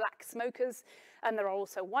referred to as black smokers, and there are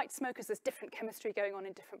also white smokers. There's different chemistry going on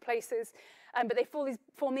in different places, but they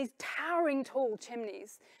form these towering tall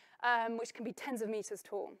chimneys, which can be tens of meters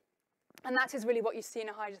tall. And that is really what you see in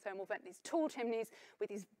a hydrothermal vent, these tall chimneys with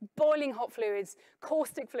these boiling hot fluids,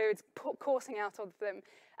 caustic fluids coursing out of them,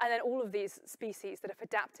 and then all of these species that have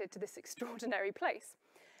adapted to this extraordinary place.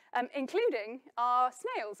 Including our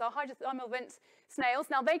snails, our hydrothermal vent snails.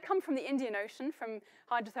 Now, they come from the Indian Ocean, from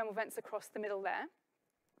hydrothermal vents across the middle there,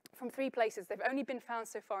 from 3 places. They've only been found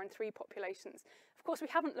so far in 3 populations. Of course, we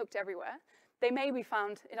haven't looked everywhere. They may be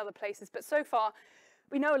found in other places, but so far,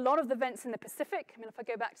 we know a lot of the vents in the Pacific. I mean, if I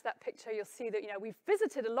go back to that picture, you'll see that, we've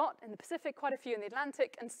visited a lot in the Pacific, quite a few in the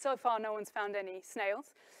Atlantic, and so far no one's found any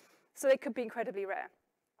snails. So they could be incredibly rare.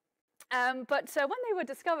 But when they were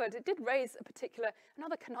discovered, it did raise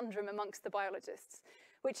another conundrum amongst the biologists,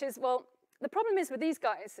 which is, well, the problem is with these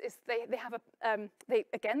guys is they have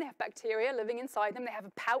bacteria living inside them. They have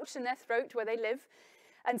a pouch in their throat where they live.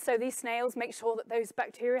 And so these snails make sure that those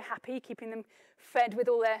bacteria are happy, keeping them fed with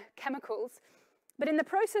all their chemicals. But in the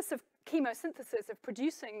process of chemosynthesis, of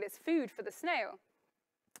producing this food for the snail,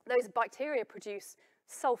 those bacteria produce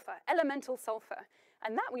sulfur, elemental sulfur.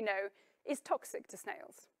 And that, we know, is toxic to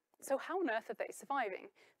snails. So how on earth are they surviving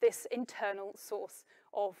this internal source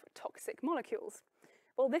of toxic molecules?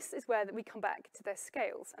 Well, this is where we come back to their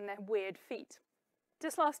scales and their weird feet.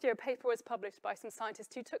 Just last year, a paper was published by some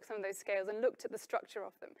scientists who took some of those scales and looked at the structure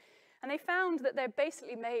of them. And they found that they're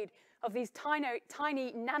basically made of these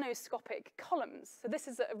tiny nanoscopic columns. So this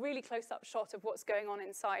is a really close-up shot of what's going on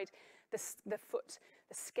inside the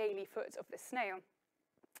scaly foot of this snail.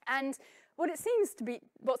 And what seems to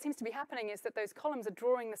be happening is that those columns are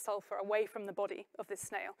drawing the sulfur away from the body of this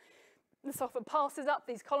snail. The sulfur passes up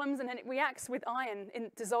these columns, and then it reacts with iron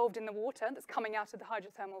dissolved in the water that's coming out of the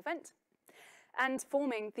hydrothermal vent, and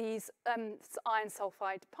forming these iron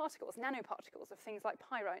sulfide particles, nanoparticles of things like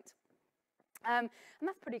pyrite. And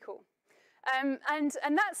that's pretty cool. And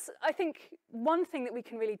that's, I think, one thing that we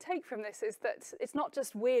can really take from this is that it's not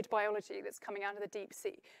just weird biology that's coming out of the deep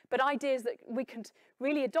sea, but ideas that we can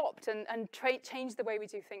really adopt and change the way we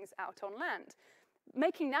do things out on land.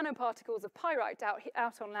 Making nanoparticles of pyrite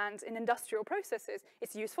out on land in industrial processes,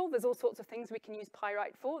 it's useful. There's all sorts of things we can use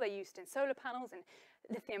pyrite for. They're used in solar panels, and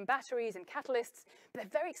lithium batteries, and catalysts, but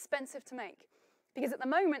they're very expensive to make. Because at the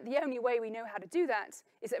moment, the only way we know how to do that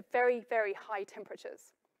is at very, very high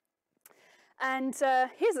temperatures. And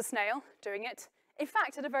here's a snail doing it, in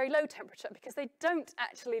fact, at a very low temperature, because they don't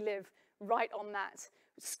actually live right on that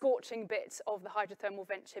scorching bit of the hydrothermal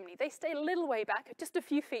vent chimney. They stay a little way back, just a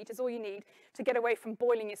few feet is all you need to get away from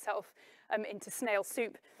boiling yourself into snail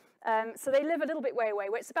soup. So they live a little bit way away,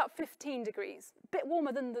 where it's about 15 degrees, a bit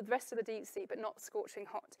warmer than the rest of the deep sea, but not scorching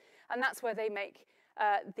hot. And that's where they make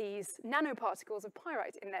these nanoparticles of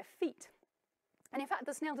pyrite in their feet. And in fact,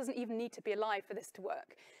 the snail doesn't even need to be alive for this to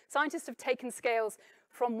work. Scientists have taken scales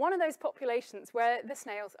from one of those populations where the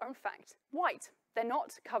snails are in fact white. They're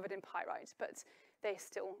not covered in pyrite, but they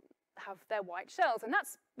still have their white shells. And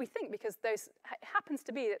that's, we think, because it happens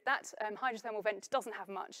to be that hydrothermal vent doesn't have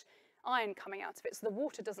much iron coming out of it, so the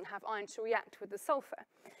water doesn't have iron to react with the sulfur.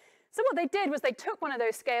 So what they did was they took one of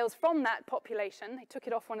those scales from that population, they took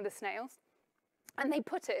it off one of the snails, and they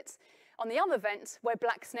put it on the other vent where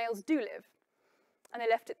black snails do live. And they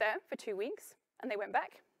left it there for 2 weeks, and they went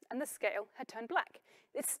back, and the scale had turned black.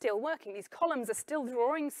 It's still working. These columns are still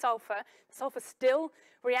drawing sulfur. The sulfur's still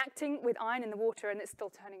reacting with iron in the water, and it's still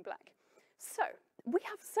turning black. So we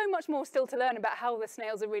have so much more still to learn about how the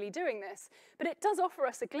snails are really doing this, but it does offer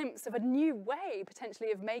us a glimpse of a new way,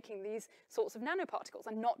 potentially, of making these sorts of nanoparticles,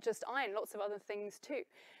 and not just iron, lots of other things too.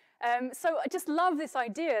 So I just love this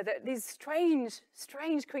idea that these strange,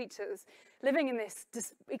 strange creatures living in this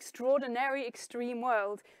extraordinary, extreme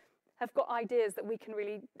world have got ideas that we can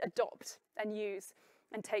really adopt and use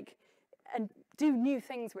and take and do new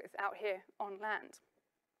things with out here on land.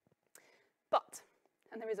 But,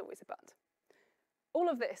 and there is always a but, all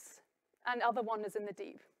of this and other wonders in the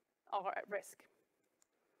deep are at risk.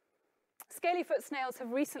 Scalyfoot snails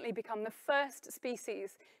have recently become the first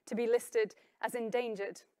species to be listed as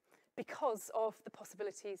endangered because of the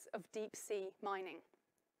possibilities of deep sea mining.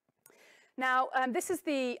 Now, this is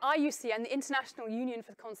the IUCN, the International Union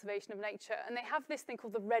for the Conservation of Nature, and they have this thing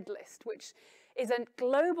called the Red List, which is a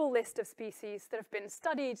global list of species that have been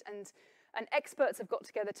studied, and experts have got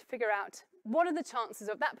together to figure out what are the chances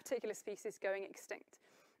of that particular species going extinct.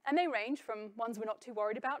 And they range from ones we're not too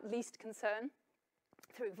worried about, least concern,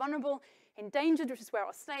 through vulnerable, endangered, which is where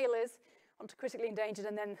our snail is, onto critically endangered,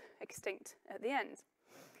 and then extinct at the end.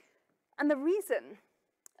 And the reason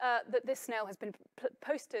that this snail has been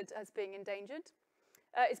posted as being endangered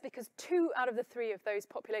is because 2 out of the 3 of those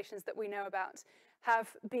populations that we know about have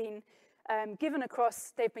been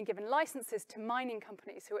they've been given licenses to mining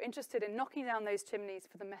companies who are interested in knocking down those chimneys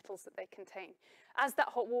for the metals that they contain. As that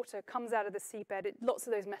hot water comes out of the seabed, lots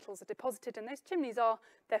of those metals are deposited, and those chimneys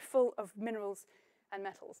they're full of minerals and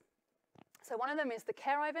metals. So one of them is the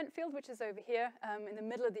Keri vent field, which is over here in the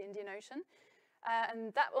middle of the Indian Ocean.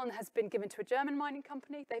 And that one has been given to a German mining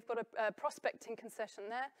company. They've got a prospecting concession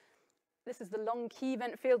there. This is the Long Key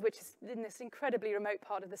vent field, which is in this incredibly remote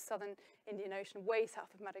part of the southern Indian Ocean, way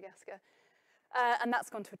south of Madagascar. And that's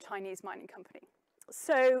gone to a Chinese mining company.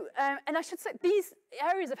 So, and I should say, these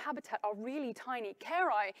areas of habitat are really tiny.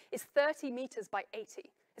 Keri is 30 meters by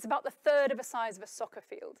 80. It's about the third of a size of a soccer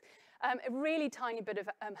field. A really tiny bit of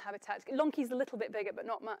habitat. Long Key's a little bit bigger, but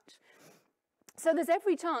not much. So there's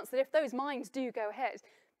every chance that if those mines do go ahead,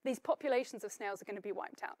 these populations of snails are going to be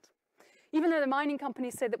wiped out. Even though the mining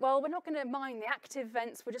companies say that, well, we're not going to mine the active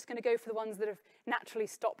vents, we're just going to go for the ones that have naturally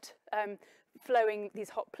stopped flowing these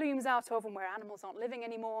hot plumes out of and where animals aren't living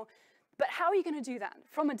anymore. But how are you going to do that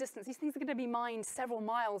from a distance? These things are going to be mined several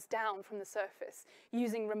miles down from the surface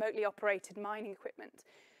using remotely operated mining equipment.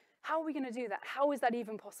 How are we going to do that? How is that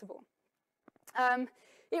even possible?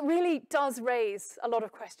 It really does raise a lot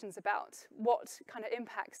of questions about what kind of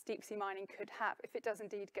impacts deep sea mining could have if it does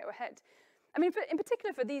indeed go ahead. I mean, in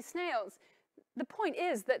particular for these snails, the point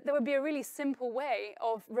is that there would be a really simple way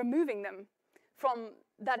of removing them from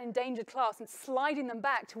that endangered class and sliding them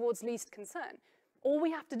back towards least concern. All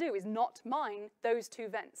we have to do is not mine those 2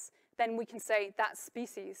 vents. Then we can say that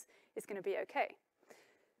species is going to be okay.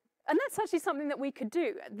 And that's actually something that we could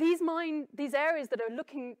do. These areas that are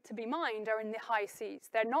looking to be mined are in the high seas.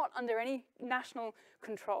 They're not under any national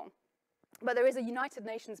control. But there is a United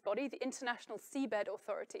Nations body, the International Seabed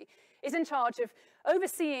Authority, is in charge of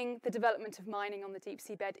overseeing the development of mining on the deep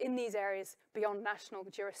seabed in these areas beyond national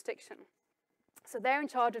jurisdiction. So they're in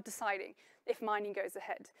charge of deciding if mining goes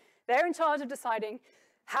ahead. They're in charge of deciding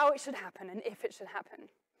how it should happen and if it should happen.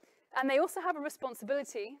 And they also have a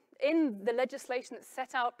responsibility in the legislation that's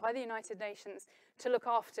set out by the United Nations to look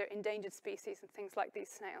after endangered species and things like these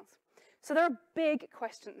snails. So there are big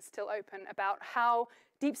questions still open about how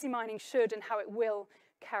deep sea mining should and how it will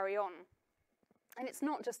carry on. And it's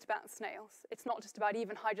not just about snails. It's not just about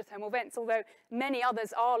even hydrothermal vents, although many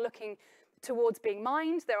others are looking towards being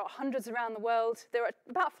mined. There are hundreds around the world. There are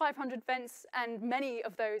about 500 vents, and many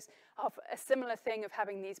of those have a similar thing of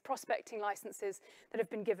having these prospecting licenses that have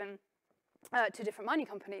been given to different mining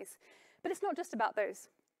companies. But it's not just about those.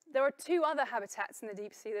 There are 2 other habitats in the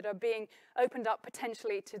deep sea that are being opened up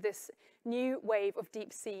potentially to this new wave of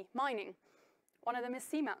deep sea mining. One of them is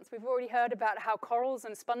seamounts. We've already heard about how corals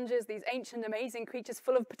and sponges, these ancient, amazing creatures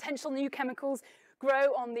full of potential new chemicals,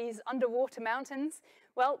 grow on these underwater mountains.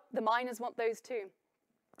 Well, the miners want those too.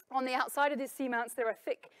 On the outside of these seamounts, there are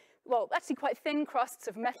actually quite thin crusts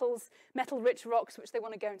of metal-rich rocks, which they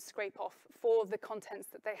want to go and scrape off for the contents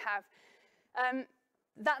that they have.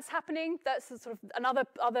 That's happening. That's sort of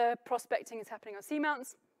other prospecting is happening on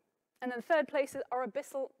seamounts. And then the third place are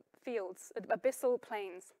abyssal fields, abyssal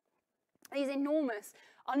plains. These enormous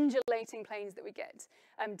undulating plains that we get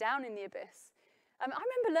down in the abyss. I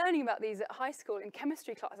remember learning about these at high school in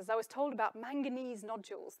chemistry classes. I was told about manganese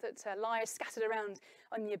nodules that lie scattered around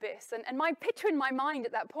on the abyss. And my picture in my mind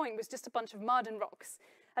at that point was just a bunch of mud and rocks.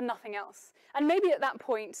 and nothing else. And maybe at that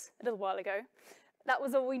point, a little while ago, that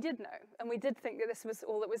was all we did know, and we did think that this was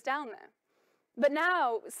all that was down there. But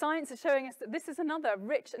now science is showing us that this is another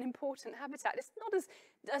rich and important habitat.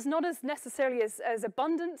 It's not as necessarily as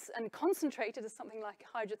abundant and concentrated as something like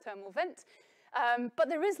a hydrothermal vent, but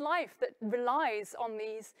there is life that relies on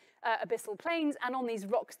these abyssal plains and on these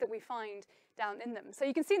rocks that we find down in them. So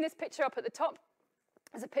you can see in this picture up at the top,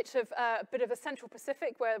 there's a picture of a bit of a Central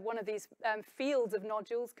Pacific where one of these fields of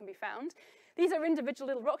nodules can be found. These are individual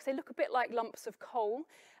little rocks. They look a bit like lumps of coal,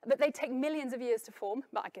 but they take millions of years to form,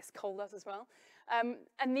 but I guess coal does as well.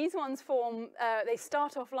 And these ones form, they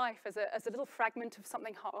start off life as a little fragment of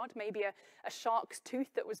something hard, maybe a shark's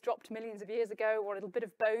tooth that was dropped millions of years ago, or a little bit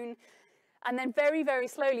of bone. And then very, very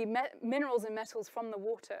slowly, minerals and metals from the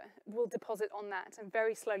water will deposit on that, and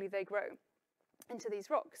very slowly they grow into these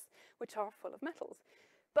rocks, which are full of metals.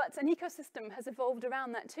 But an ecosystem has evolved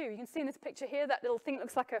around that too. You can see in this picture here, that little thing that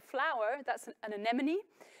looks like a flower, that's an anemone.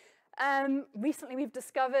 Recently we've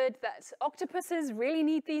discovered that octopuses really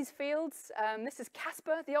need these fields. This is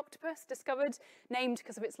Casper, the octopus, discovered, named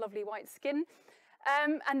because of its lovely white skin.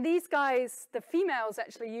 And these guys, the females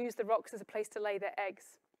actually use the rocks as a place to lay their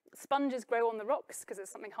eggs. Sponges grow on the rocks because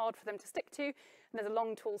it's something hard for them to stick to. And there's a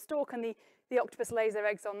long, tall stalk, and the octopus lays their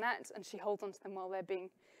eggs on that, and she holds onto them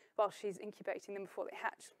while she's incubating them before they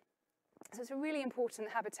hatch. So it's a really important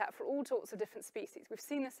habitat for all sorts of different species. We've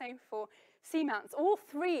seen the same for seamounts. All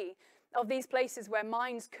three of these places where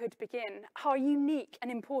mines could begin are unique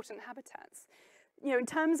and important habitats. You know, in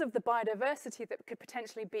terms of the biodiversity that could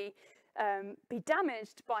potentially be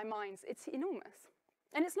damaged by mines, it's enormous.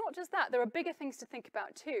 And it's not just that. There are bigger things to think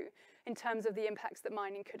about too, in terms of the impacts that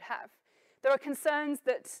mining could have. There are concerns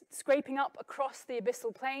that scraping up across the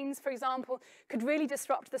abyssal plains, for example, could really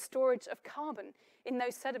disrupt the storage of carbon in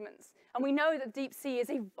those sediments. And we know that the deep sea is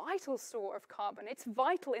a vital store of carbon. It's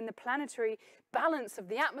vital in the planetary balance of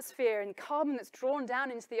the atmosphere, and carbon that's drawn down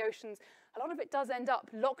into the oceans. A lot of it does end up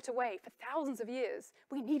locked away for thousands of years.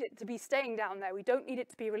 We need it to be staying down there. We don't need it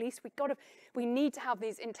to be released. We need to have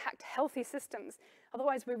these intact, healthy systems.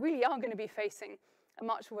 Otherwise, we really are going to be facing a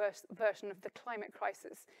much worse version of the climate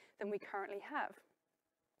crisis than we currently have.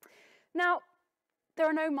 Now, there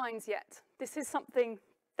are no mines yet. This is something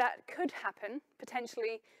that could happen,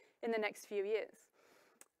 potentially, in the next few years.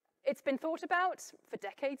 It's been thought about for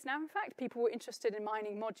decades now, in fact. People were interested in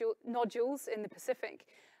mining nodules in the Pacific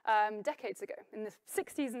decades ago. In the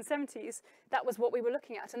 60s and 70s, that was what we were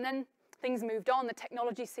looking at. And then things moved on. The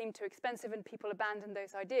technology seemed too expensive, and people abandoned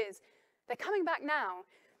those ideas. They're coming back now.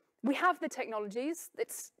 We have the technologies,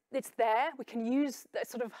 it's there. We can use the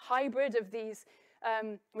sort of hybrid of these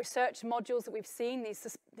research modules that we've seen,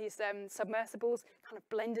 these submersibles kind of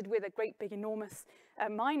blended with a great big enormous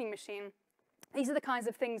mining machine. These are the kinds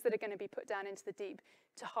of things that are going to be put down into the deep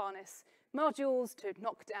to harness modules, to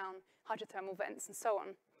knock down hydrothermal vents and so on.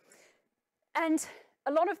 And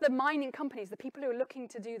a lot of the mining companies, the people who are looking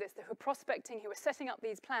to do this, who are prospecting, who are setting up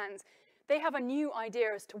these plans, they have a new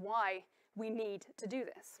idea as to why we need to do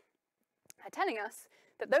this. They're telling us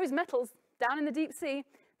that those metals down in the deep sea,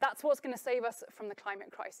 that's what's going to save us from the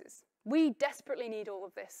climate crisis. We desperately need all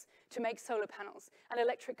of this to make solar panels and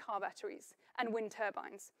electric car batteries and wind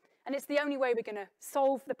turbines. And it's the only way we're going to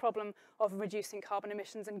solve the problem of reducing carbon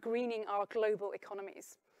emissions and greening our global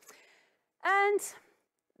economies. And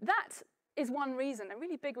that is one reason, a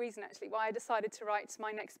really big reason actually, why I decided to write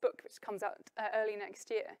my next book, which comes out early next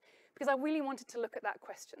year, because I really wanted to look at that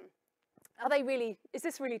question. Is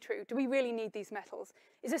this really true? Do we really need these metals?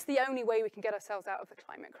 Is this the only way we can get ourselves out of the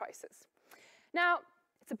climate crisis? Now,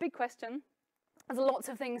 it's a big question. There's lots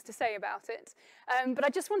of things to say about it, but I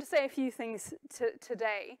just want to say a few things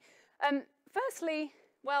today. Firstly,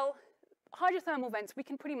 well, hydrothermal vents we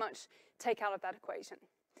can pretty much take out of that equation.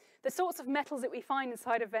 The sorts of metals that we find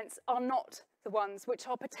inside of vents are not the ones which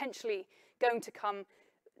are potentially going to come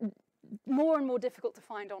more and more difficult to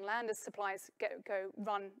find on land as supplies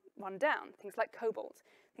run down. Things like cobalt,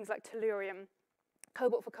 things like tellurium,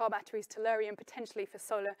 cobalt for car batteries, tellurium potentially for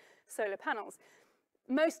solar panels.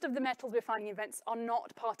 Most of the metals we're finding in vents are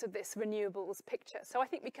not part of this renewables picture. So I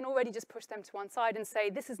think we can already just push them to one side and say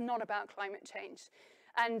this is not about climate change.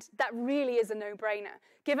 And that really is a no-brainer.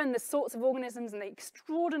 Given the sorts of organisms and the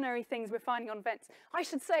extraordinary things we're finding on vents, I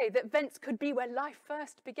should say that vents could be where life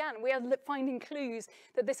first began. We are finding clues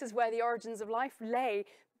that this is where the origins of life lay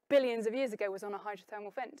billions of years ago, was on a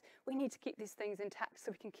hydrothermal vent. We need to keep these things intact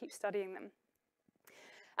so we can keep studying them.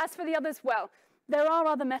 As for the others, well, there are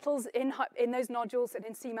other metals in those nodules and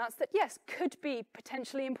in seamounts that, yes, could be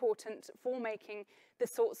potentially important for making the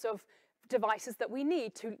sorts of devices that we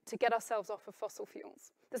need to get ourselves off of fossil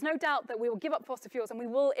fuels. There's no doubt that we will give up fossil fuels and we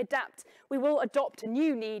will adopt a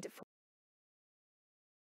new need for.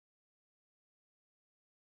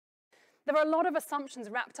 There are a lot of assumptions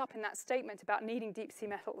wrapped up in that statement about needing deep sea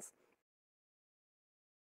metals.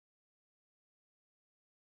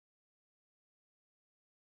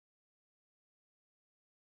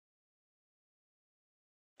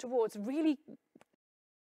 Towards really,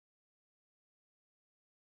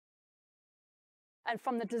 and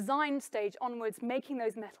from the design stage onwards, making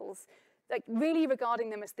those metals, like really regarding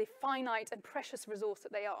them as the finite and precious resource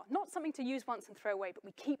that they are. Not something to use once and throw away, but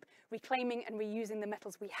we keep reclaiming and reusing the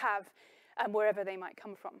metals we have wherever they might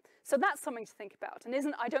come from. So that's something to think about, and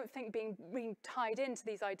isn't, I don't think, being tied into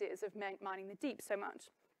these ideas of mining the deep so much.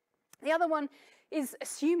 The other one is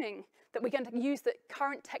assuming that we're going to use the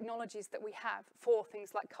current technologies that we have for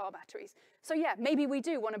things like car batteries. So yeah, maybe we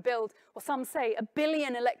do want to build, or some say, 1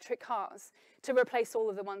 billion electric cars to replace all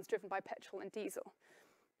of the ones driven by petrol and diesel.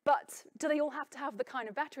 But do they all have to have the kind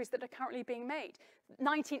of batteries that are currently being made?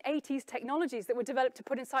 1980s technologies that were developed to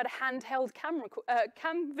put inside a handheld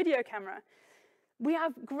video camera. We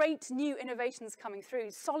have great new innovations coming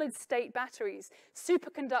through, solid state batteries,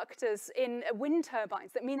 superconductors in wind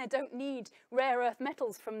turbines that mean they don't need rare earth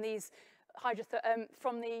metals from these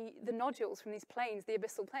from the nodules, from these plains, the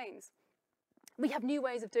abyssal plains. We have new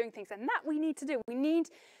ways of doing things, and that we need to do. We need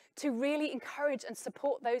to really encourage and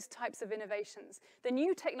support those types of innovations, the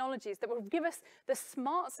new technologies that will give us the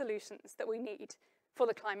smart solutions that we need for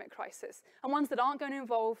the climate crisis, and ones that aren't going to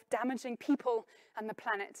involve damaging people and the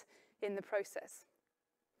planet in the process.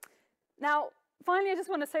 Now, finally, I just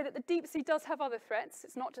want to say that the deep sea does have other threats.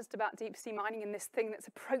 It's not just about deep sea mining and this thing that's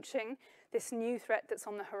approaching, this new threat that's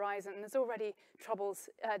on the horizon. There's already troubles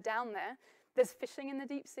down there. There's fishing in the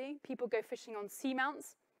deep sea. People go fishing on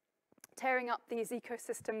seamounts, tearing up these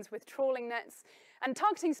ecosystems with trawling nets and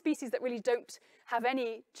targeting species that really don't have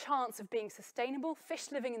any chance of being sustainable.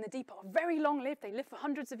 Fish living in the deep are very long-lived. They live for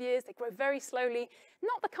hundreds of years. They grow very slowly.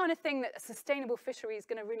 Not the kind of thing that a sustainable fishery is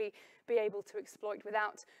going to really be able to exploit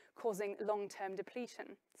without causing long-term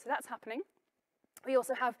depletion. So that's happening. We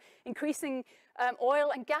also have increasing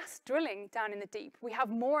oil and gas drilling down in the deep. We have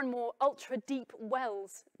more and more ultra-deep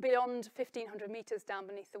wells beyond 1,500 meters down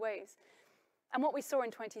beneath the waves. And what we saw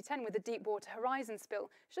in 2010 with the Deepwater Horizon spill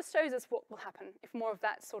just shows us what will happen if more of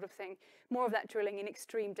that sort of thing, more of that drilling in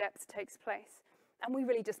extreme depths takes place. And we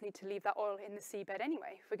really just need to leave that oil in the seabed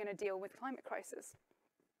anyway if we're going to deal with climate crisis.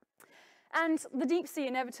 And the deep sea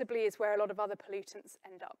inevitably is where a lot of other pollutants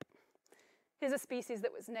end up. Here's a species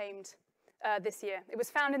that was named this year. It was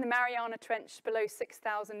found in the Mariana Trench below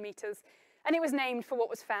 6,000 meters, and it was named for what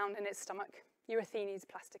was found in its stomach, Erythenes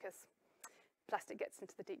plasticus. Plastic gets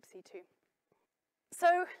into the deep sea too.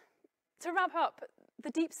 So, to wrap up,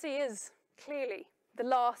 the deep sea is clearly the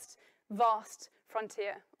last vast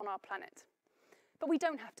frontier on our planet. But we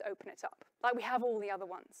don't have to open it up like we have all the other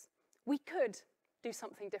ones. We could do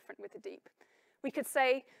something different with the deep. We could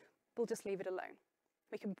say, we'll just leave it alone.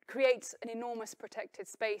 We can create an enormous protected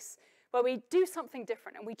space where we do something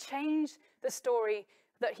different and we change the story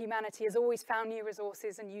that humanity has always found new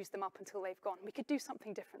resources and used them up until they've gone. We could do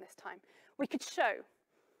something different this time. We could show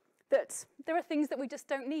that there are things that we just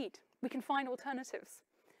don't need. We can find alternatives.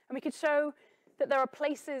 And we could show that there are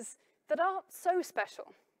places that are so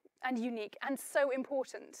special and unique and so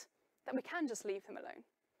important that we can just leave them alone.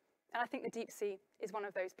 And I think the deep sea is one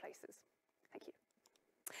of those places. Thank you.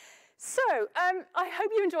 So, I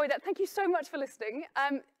hope you enjoyed that. Thank you so much for listening.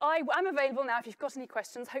 I'm available now if you've got any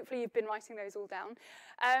questions. Hopefully you've been writing those all down.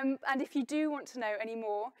 And if you do want to know any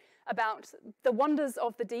more about the wonders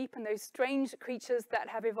of the deep and those strange creatures that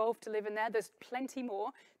have evolved to live in there, there's plenty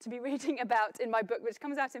more to be reading about in my book, which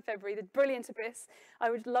comes out in February, The Brilliant Abyss. I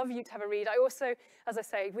would love you to have a read. I also, as I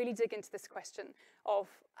say, really dig into this question of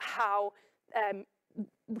how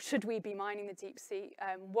should we be mining the deep sea?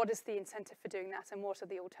 What is the incentive for doing that, and what are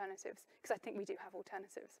the alternatives? Because I think we do have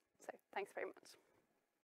alternatives. So thanks very much.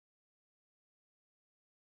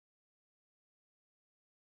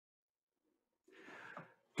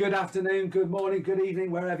 Good afternoon, good morning, good evening,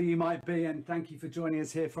 wherever you might be, and thank you for joining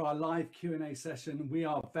us here for our live Q&A session. We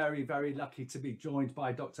are very, very lucky to be joined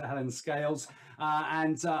by Dr. Helen Scales,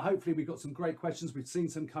 and hopefully we've got some great questions. We've seen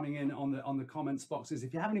some coming in on the comments boxes.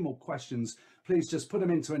 If you have any more questions, please just put them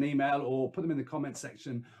into an email or put them in the comment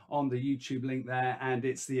section on the YouTube link there, and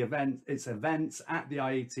it's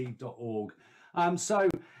events@theiet.org. So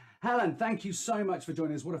Helen, thank you so much for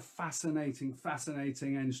joining us. What a fascinating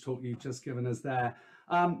EngTalk you've just given us there.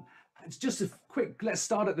 It's just a quick, let's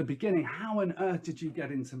start at the beginning. How on earth did you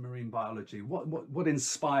get into marine biology? What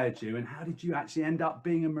inspired you, and how did you actually end up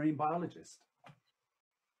being a marine biologist?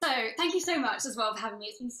 So thank you so much as well for having me.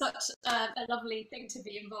 It's been such a lovely thing to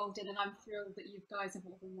be involved in, and I'm thrilled that you guys have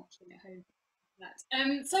all been watching at home.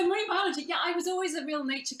 So marine biology, yeah, I was always a real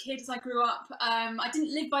nature kid as I grew up. I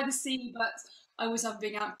didn't live by the sea, but I always loved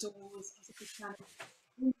being outdoors. I was a big fan of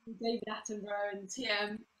David Attenborough and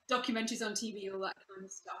documentaries on TV, all that kind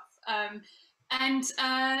of stuff. And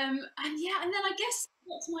yeah, and then I guess I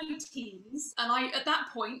got to my teens, and I at that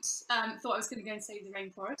point thought I was going to go and save the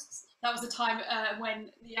rainforests. That was the time when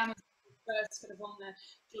the Amazon was first kind of on the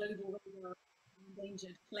global radar,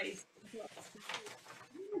 endangered place.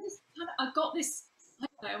 I got this, I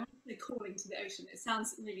don't know, I want to say calling to the ocean. It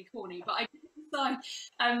sounds really corny, but I did decide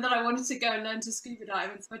that I wanted to go and learn to scuba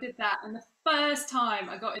dive, and so I did that. And the first time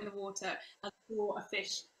I got in the water and saw a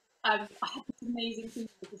fish, I had this amazing feeling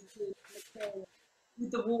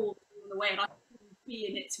with the wall all the way, and I couldn't be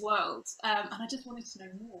in its world, and I just wanted to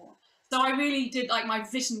know more. So I really did, like, my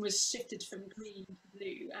vision was shifted from green to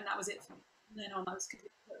blue, and that was it from then on. I was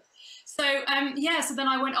completely hooked. So yeah, so then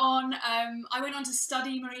I went on to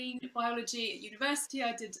study marine biology at university.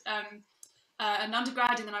 I did an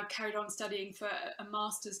undergrad, and then I carried on studying for a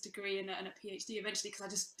master's degree and a PhD eventually, because I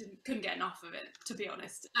just couldn't get enough of it, to be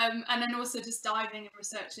honest. And then also just diving and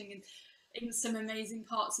researching in some amazing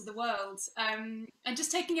parts of the world, and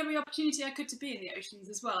just taking every opportunity I could to be in the oceans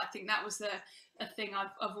as well. I think that was a thing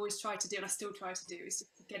I've always tried to do, and I still try to do, is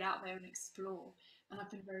just to get out there and explore. And I've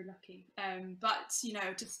been very lucky. But you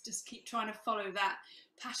know, just keep trying to follow that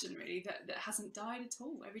passion, really, that hasn't died at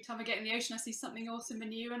all. Every time I get in the ocean, I see something awesome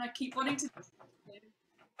and new, and I keep wanting to.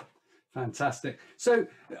 Fantastic. So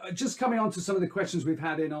just coming on to some of the questions we've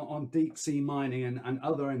had in on deep sea mining and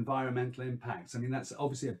other environmental impacts. I mean, that's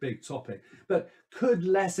obviously a big topic, but could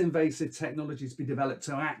less invasive technologies be developed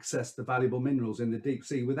to access the valuable minerals in the deep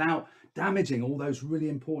sea without damaging all those really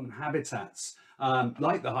important habitats,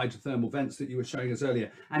 like the hydrothermal vents that you were showing us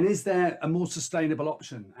earlier? And is there a more sustainable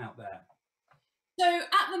option out there? So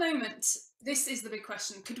at the moment, this is the big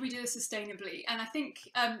question. Could we do this sustainably? And I think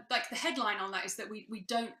like the headline on that is that we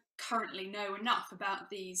don't currently know enough about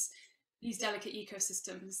these delicate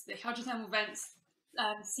ecosystems, the hydrothermal vents,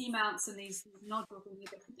 seamounts, and these nodules. We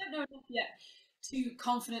don't know enough yet to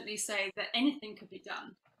confidently say that anything could be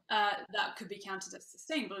done that could be counted as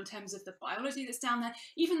sustainable in terms of the biology that's down there,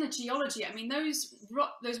 even the geology. I mean, those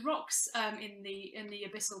rocks in the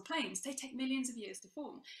abyssal plains, they take millions of years to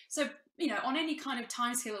form. So, you know, on any kind of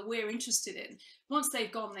timescale that we're interested in, once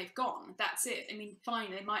they've gone, they've gone. That's it. I mean,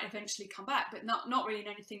 fine, they might eventually come back, but not really in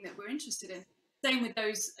anything that we're interested in. Same with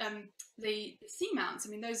those the seamounts. I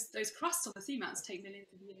mean, those crusts on the seamounts take millions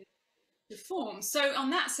of years to form. So, on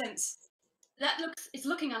that sense, it's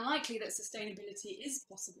looking unlikely that sustainability is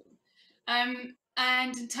possible.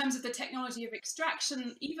 And in terms of the technology of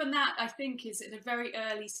extraction, even that, I think, is at a very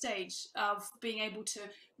early stage of being able to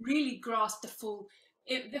really grasp the full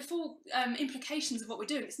implications of what we're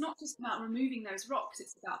doing. It's not just about removing those rocks;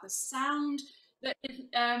 it's about the sound that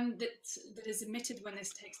is emitted when this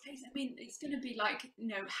takes place. I mean, it's going to be like, you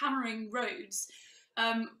know, hammering roads,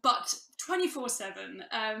 but 24/7.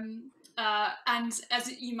 And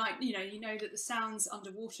as you might, you know that the sounds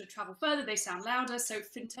underwater travel further, they sound louder. So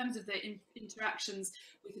in terms of the interactions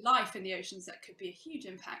with life in the oceans, that could be a huge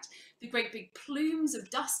impact. The great big plumes of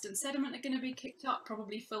dust and sediment are going to be kicked up,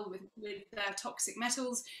 probably filled with toxic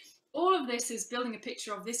metals. All of this is building a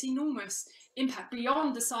picture of this enormous impact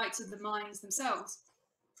beyond the sites of the mines themselves.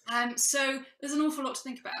 So there's an awful lot to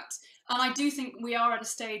think about. And I do think we are at a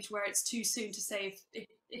stage where it's too soon to say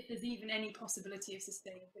if there's even any possibility of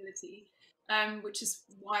sustainability, which is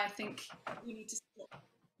why I think we need to stop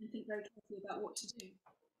and think very carefully about what to do.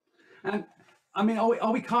 And I mean,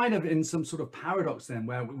 are we kind of in some sort of paradox then,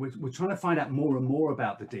 where we're trying to find out more and more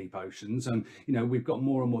about the deep oceans, and you know, we've got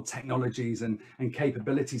more and more technologies and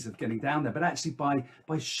capabilities of getting down there, but actually by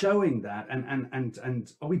showing that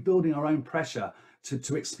and are we building our own pressure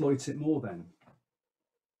to exploit it more then?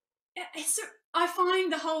 I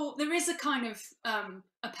find there is a kind of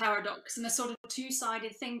a paradox and a sort of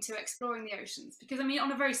two-sided thing to exploring the oceans, because I mean,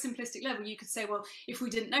 on a very simplistic level, you could say, well, if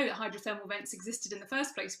we didn't know that hydrothermal vents existed in the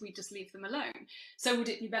first place, we'd just leave them alone. So would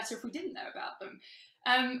it be better if we didn't know about them?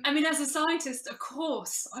 I mean, as a scientist, of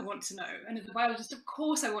course I want to know, and as a biologist, of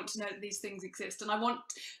course I want to know that these things exist, and I want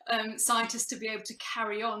scientists to be able to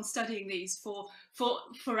carry on studying these for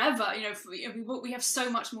forever. You know, we have so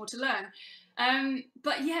much more to learn.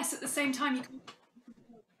 But yes, at the same time, you can,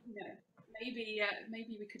 you know,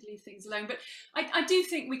 maybe we could leave things alone. But I do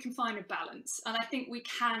think we can find a balance, and I think we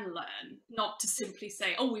can learn not to simply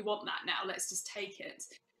say, oh, we want that now, let's just take it.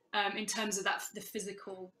 In terms of that, the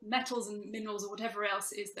physical metals and minerals or whatever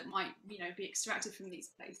else it is that might, you know, be extracted from these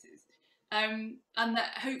places, and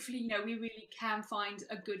that hopefully, you know, we really can find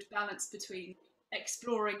a good balance between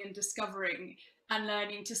exploring and discovering and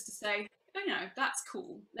learning, just to say, oh, you know, that's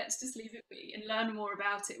cool, let's just leave it be and learn more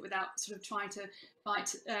about it without sort of trying to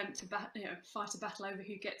fight a battle over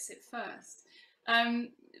who gets it first.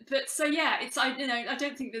 But so yeah, I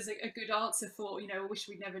don't think there's a good answer for, you know, I wish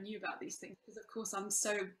we never knew about these things, because of course I'm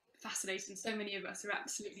so fascinated, and so many of us are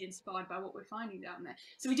absolutely inspired by what we're finding down there.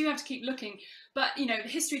 So we do have to keep looking. But, you know,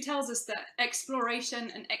 history tells us that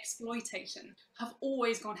exploration and exploitation have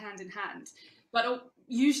always gone hand in hand. But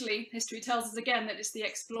usually history tells us again that it's the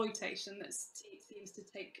exploitation that seems to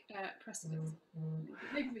take precedence.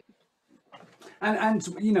 Maybe we can... And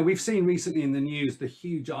you know, we've seen recently in the news the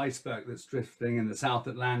huge iceberg that's drifting in the South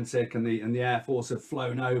Atlantic, and the Air Force have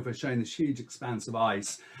flown over, showing this huge expanse of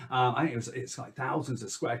ice. I think it's like thousands of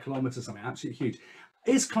square kilometers, something absolutely huge.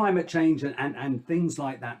 Is climate change and things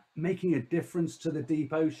like that making a difference to the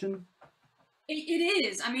deep ocean? It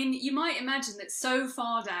is. I mean, you might imagine that so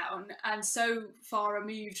far down and so far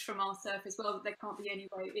removed from our surface, well, that there can't be any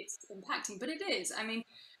way it's impacting, but it is. I mean,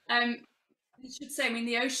 I should say, I mean,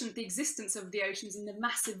 the ocean, the existence of the oceans and the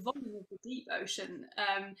massive volume of the deep ocean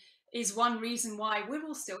is one reason why we're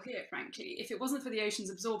all still here, frankly. If it wasn't for the oceans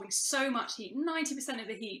absorbing so much heat, 90% of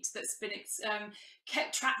the heat that's been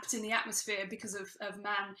kept trapped in the atmosphere because of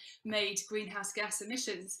man-made greenhouse gas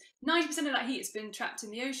emissions, 90% of that heat has been trapped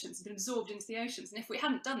in the oceans, has been absorbed into the oceans. And if we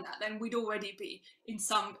hadn't done that, then we'd already be in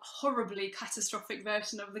some horribly catastrophic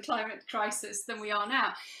version of the climate crisis than we are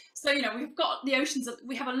now. So, you know, we've got the oceans,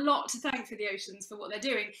 we have a lot to thank for the oceans for what they're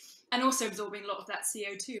doing, and also absorbing a lot of that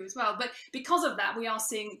CO2 as well. But because of that, we are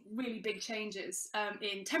seeing really big changes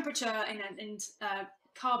in temperature and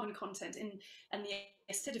carbon content and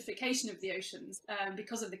the acidification of the oceans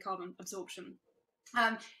because of the carbon absorption.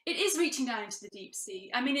 It is reaching down into the deep sea.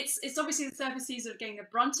 I mean, it's obviously the surface seas are getting the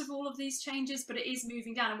brunt of all of these changes, but it is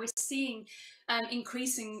moving down, and we're seeing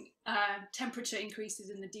increasing temperature increases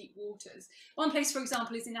in the deep waters. One place, for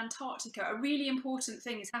example, is in Antarctica. A really important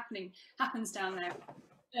thing happens down there.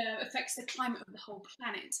 Affects the climate of the whole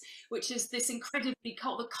planet, which is this incredibly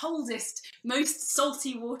cold, the coldest, most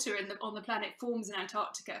salty water on the planet forms in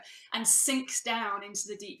Antarctica and sinks down into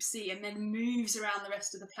the deep sea and then moves around the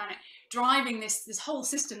rest of the planet, driving this whole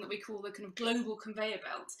system that we call the kind of global conveyor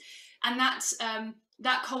belt. And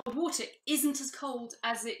that cold water isn't as cold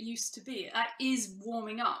as it used to be. That is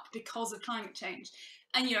warming up because of climate change,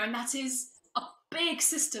 and you know, and that is a big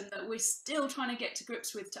system that we're still trying to get to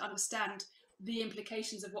grips with to understand the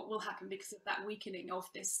implications of what will happen because of that weakening of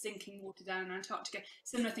this sinking water down in Antarctica.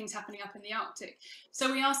 Similar things happening up in the Arctic.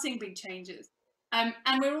 So we are seeing big changes. And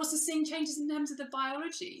we're also seeing changes in terms of the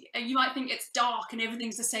biology. You might think it's dark and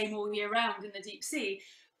everything's the same all year round in the deep sea,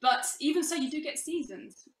 but even so, you do get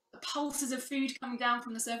seasons. The pulses of food coming down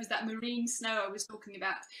from the surface, that marine snow I was talking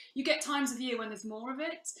about. You get times of year when there's more of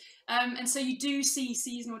it. And so you do see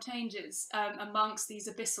seasonal changes amongst these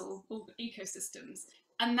abyssal ecosystems.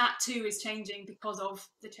 And that too is changing because of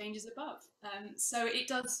the changes above. So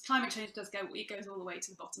climate change does it goes all the way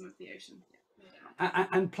to the bottom of the ocean. Yeah.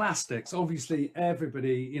 And plastics, obviously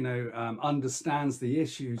everybody, you know, understands the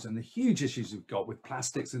issues and the huge issues we've got with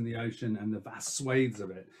plastics in the ocean and the vast swathes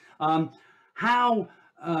of it. How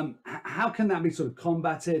can that be sort of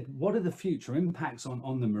combated? What are the future impacts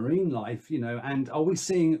on the marine life, you know, and are we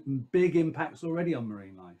seeing big impacts already on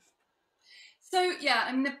marine life? So yeah,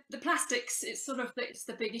 I mean, the plastics, it's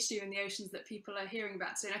the big issue in the oceans that people are hearing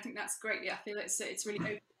about. So, and I think that's great. I feel it's really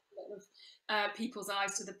opened a lot of people's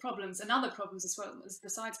eyes to the problems and other problems as well, as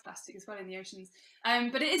besides plastic as well in the oceans.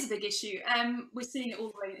 But it is a big issue. We're seeing it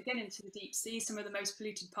all the way again into the deep sea. Some of the most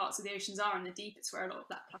polluted parts of the oceans are in the deep. It's where a lot of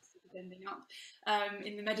that plastic is ending up.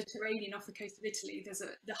 In the Mediterranean, off the coast of Italy, there's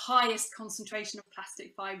the highest concentration of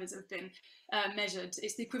plastic fibres have been measured.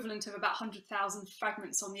 It's the equivalent of about 100,000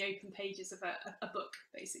 fragments on the open pages of a book,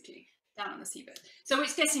 basically, down on the seabed. So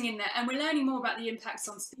it's getting in there, and we're learning more about the impacts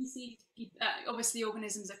on species. Obviously,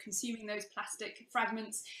 organisms are consuming those plastic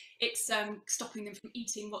fragments. It's stopping them from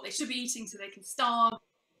eating what they should be eating so they can starve.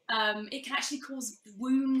 It can actually cause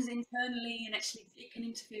wounds internally, and actually it can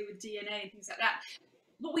interfere with DNA and things like that.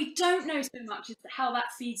 What we don't know so much is how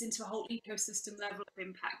that feeds into a whole ecosystem level of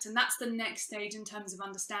impact. And that's the next stage in terms of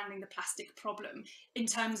understanding the plastic problem in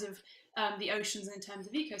terms of the oceans and in terms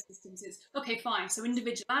of ecosystems is, okay, fine, so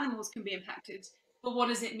individual animals can be impacted, but what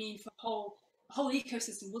does it mean for whole whole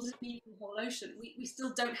ecosystem, what does it mean for the whole ocean? We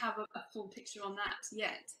still don't have a full picture on that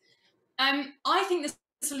yet. I think the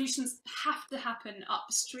solutions have to happen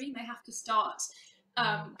upstream. They have to start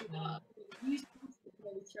with our use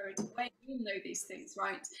before we throw it away. We all know these things,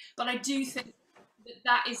 right? But I do think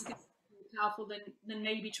that is more powerful than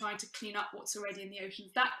maybe trying to clean up what's already in the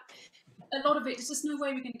oceans. That a lot of it, there's just no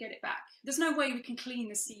way we're going to get it back. There's no way we can clean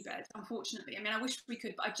the seabed, unfortunately. I mean, I wish we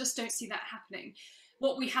could, but I just don't see that happening.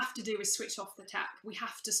 What we have to do is switch off the tap. We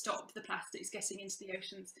have to stop the plastics getting into the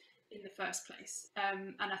oceans in the first place.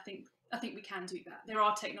 And I think we can do that. There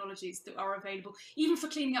are technologies that are available, even for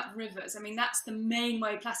cleaning up rivers. I mean, that's the main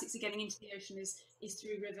way plastics are getting into the ocean is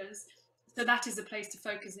through rivers. So that is a place to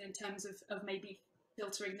focus in terms of maybe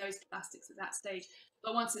filtering those plastics at that stage.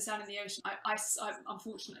 But once it's out in the ocean, I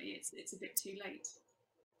unfortunately, it's a bit too late.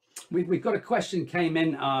 We've got a question came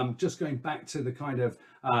in, just going back to the kind of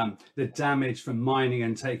the damage from mining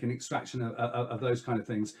and taking extraction of those kind of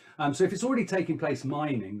things. So if it's already taking place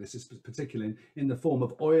mining, this is particularly in the form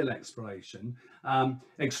of oil exploration,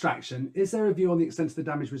 extraction, is there a view on the extent of the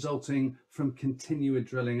damage resulting from continued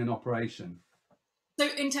drilling and operation? So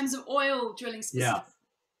in terms of oil drilling specifically?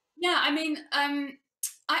 Yeah, I mean,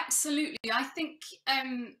 absolutely. I think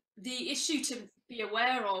the issue to be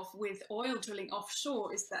aware of with oil drilling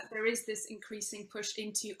offshore is that there is this increasing push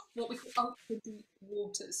into what we call ultra deep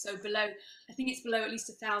waters. So below, I think it's below at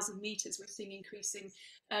least 1,000 meters, we're seeing increasing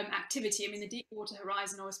activity. I mean, the Deepwater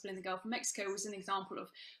Horizon oil spill in the Gulf of Mexico was an example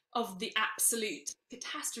of the absolute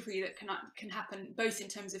catastrophe that can happen, both in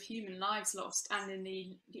terms of human lives lost and in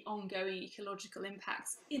the ongoing ecological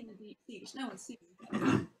impacts in the deep sea, which no one's seen.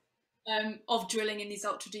 Of drilling in these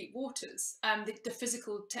ultra deep waters. The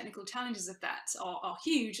physical technical challenges of that are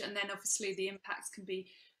huge, and then obviously the impacts can be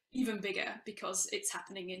even bigger because it's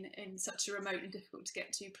happening in such a remote and difficult to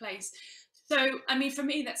get to place. So I mean, for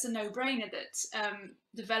me, that's a no-brainer that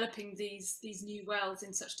developing these new wells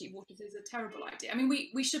in such deep waters is a terrible idea. I mean,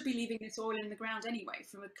 we should be leaving this oil in the ground anyway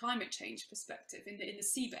from a climate change perspective in the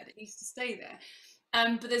seabed. It needs to stay there,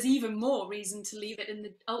 but there's even more reason to leave it in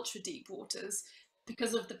the ultra deep waters,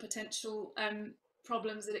 because of the potential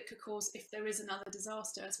problems that it could cause if there is another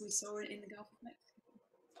disaster, as we saw in the Gulf of Mexico.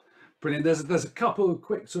 Brilliant. There's a couple of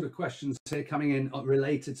quick sort of questions here coming in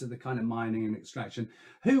related to the kind of mining and extraction.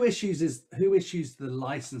 Who issues the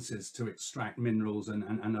licenses to extract minerals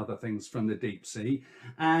and other things from the deep sea?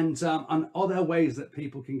 And are there ways that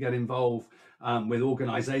people can get involved with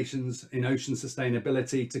organizations in ocean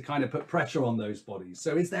sustainability to kind of put pressure on those bodies?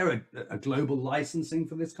 So is there a global licensing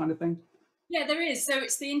for this kind of thing? Yeah, there is. So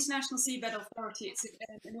it's the International Seabed Authority. It's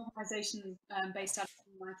an organisation based out of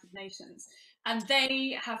the United Nations, and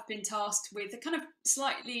they have been tasked with a kind of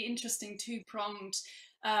slightly interesting two-pronged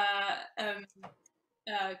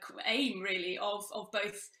aim, really, of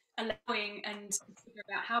both allowing and figuring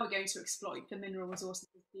out how we're going to exploit the mineral resources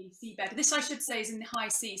of the seabed. This, I should say, is in the high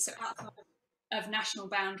sea, so outside of national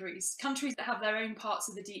boundaries. Countries that have their own parts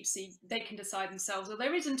of the deep sea, they can decide themselves. Well,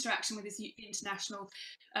 there is interaction with these international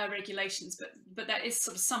regulations, but that is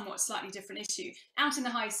sort of somewhat slightly different issue. Out in the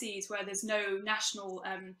high seas, where there's no national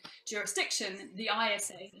jurisdiction, the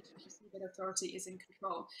ISA, the International Seabed Authority, is in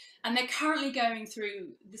control. And they're currently going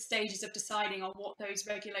through the stages of deciding on what those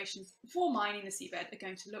regulations for mining the seabed are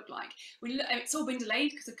going to look like. It's all been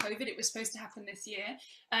delayed because of COVID. It was supposed to happen this year.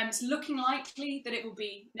 It's looking likely that it will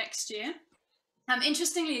be next year.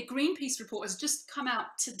 Interestingly, a Greenpeace report has just come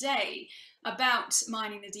out today about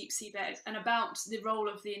mining the deep seabed and about the role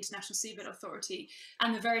of the International Seabed Authority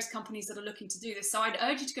and the various companies that are looking to do this. So I'd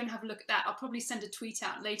urge you to go and have a look at that. I'll probably send a tweet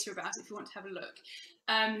out later about it if you want to have a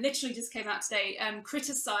look. Literally just came out today,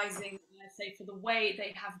 criticising say for the way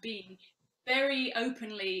they have been very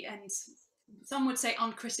openly and some would say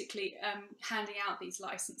uncritically handing out these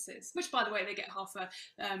licenses, which, by the way, they get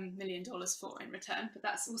 $500,000 for in return. But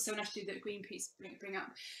that's also an issue that Greenpeace bring up.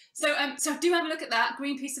 So do have a look at that.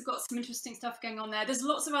 Greenpeace have got some interesting stuff going on there. There's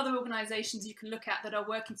lots of other organisations you can look at that are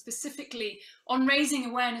working specifically on raising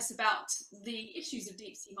awareness about the issues of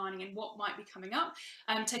deep sea mining and what might be coming up.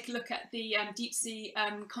 Take a look at the Deep Sea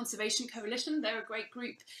Conservation Coalition. They're a great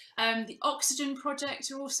group. The Oxygen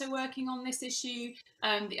Project are also working on this issue.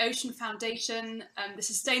 The Ocean Foundation, the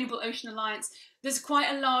Sustainable Ocean Alliance. There's quite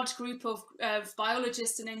a large group of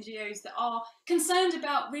biologists and NGOs that are concerned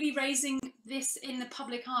about really raising this in the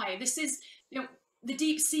public eye. This is, the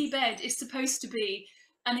deep seabed is supposed to be,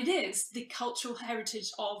 and it is, the cultural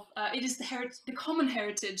heritage of, it is the common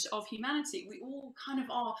heritage of humanity. We all kind of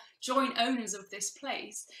are joint owners of this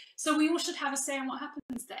place. So we all should have a say in what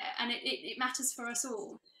happens there, and it matters for us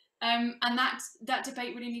all. And that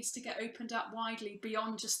debate really needs to get opened up widely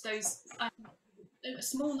beyond just those a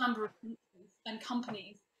small number of countries and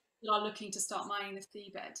companies that are looking to start mining the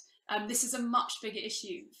seabed. This is a much bigger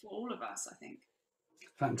issue for all of us, I think.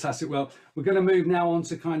 Fantastic. Well, we're going to move now on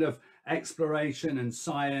to kind of exploration and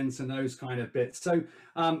science and those kind of bits. So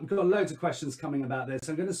we've got loads of questions coming about this.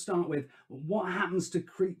 I'm going to start with, what happens to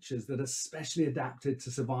creatures that are specially adapted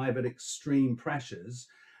to survive at extreme pressures?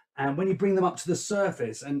 And when you bring them up to the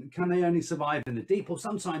surface, and can they only survive in the deep, or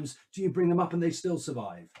sometimes do you bring them up and they still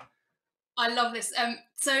survive? I love this.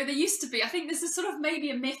 So there used to be, I think this is sort of maybe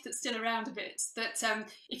a myth that's still around a bit, that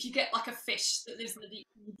if you get like a fish that lives in the deep,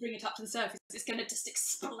 you bring it up to the surface, it's going to just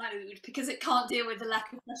explode because it can't deal with the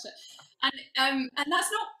lack of pressure. And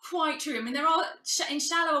that's not quite true. I mean, there are, in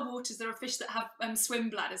shallower waters, there are fish that have swim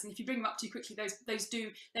bladders, and if you bring them up too quickly, they're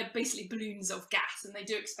basically balloons of gas, and they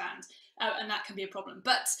do expand, and that can be a problem.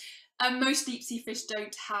 But most deep sea fish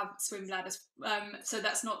don't have swim bladders, so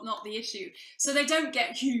that's not the issue. So they don't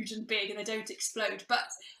get huge and big, and they don't explode. But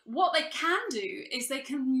what they can do is they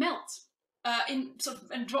can melt and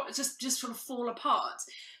drop, just sort of fall apart,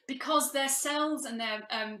 because their cells and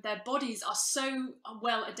their bodies are so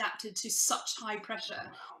well adapted to such high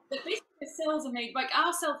pressure that basically the cells are made like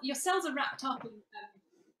our cells. Your cells are wrapped up in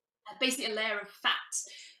basically a layer of fat,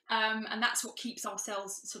 and that's what keeps our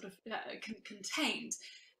cells sort of contained.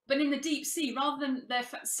 But in the deep sea, rather than their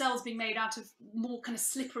cells being made out of more kind of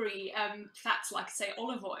slippery fats, like say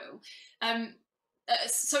olive oil, they're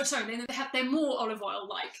more olive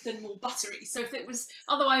oil-like than more buttery. So if it was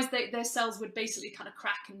otherwise, their cells would basically kind of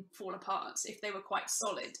crack and fall apart if they were quite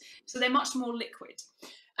solid. So they're much more liquid.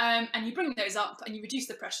 And you bring those up and you reduce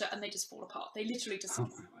the pressure, and they just fall apart. They literally just So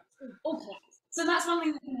that's one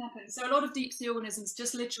thing that can happen. So a lot of deep sea organisms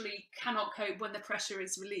just literally cannot cope when the pressure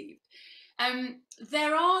is relieved.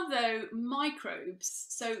 There are, though, microbes,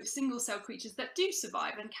 so single-cell creatures that do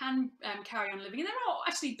survive and can carry on living. And there are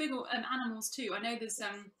actually bigger animals too. I know there's a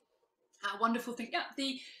wonderful thing. Yeah,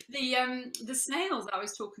 the snails I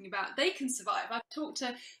was talking about, they can survive. I've talked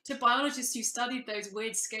to biologists who studied those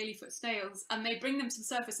weird scaly-foot snails, and they bring them to the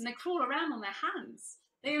surface and they crawl around on their hands.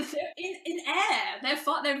 They're in air.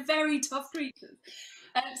 They're very tough creatures.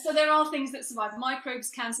 So there are things that survive. Microbes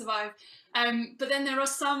can survive, but then there are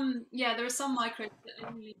some microbes that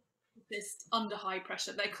only exist under high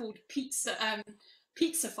pressure. They're called pizzophiles,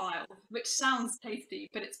 which sounds tasty,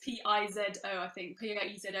 but it's P-I-Z-O, I think.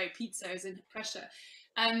 P-I-Z-O, pizza is in pressure.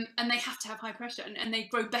 And they have to have high pressure, and they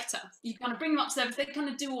grow better. You kind of bring them up to surface, they kind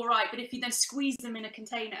of do all right, but if you then squeeze them in a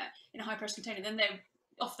container, in a high pressure container, then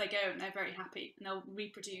off they go, and they're very happy, and they'll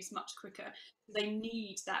reproduce much quicker. They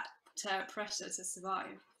need that pressure to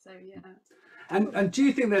survive. So yeah. And do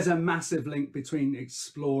you think there's a massive link between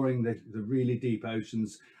exploring the really deep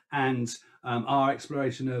oceans and our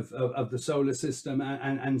exploration of the solar system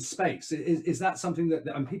and space? Is that something that,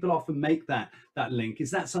 and people often make that link, is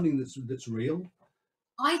that something that's real?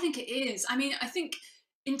 I think it is. I mean, I think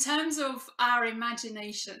in terms of our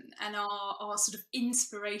imagination and our sort of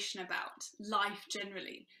inspiration about life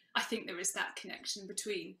generally, I think there is that connection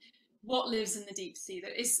between what lives in the deep sea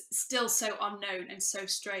that is still so unknown and so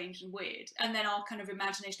strange and weird, and then our kind of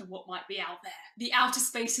imagination of what might be out there, the outer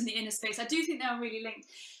space and the inner space. I do think they're really linked.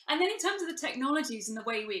 And then in terms of the technologies and the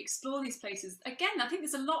way we explore these places, again, I think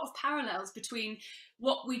there's a lot of parallels between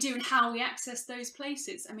what we do and how we access those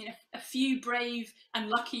places. I mean, a few brave and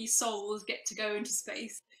lucky souls get to go into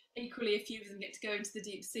space. Equally, a few of them get to go into the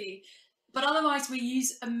deep sea. But otherwise, we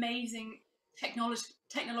use amazing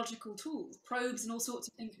technological tools, probes and all sorts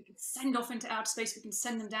of things we can send off into outer space. We can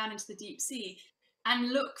send them down into the deep sea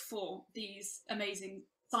and look for these amazing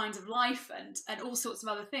signs of life and all sorts of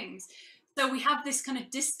other things. So we have this kind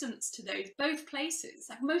of distance to both places.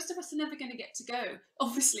 Like, most of us are never going to get to go,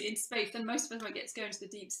 obviously, in space, and most of us won't get to go into the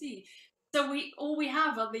deep sea. So all we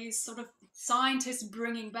have are these sort of scientists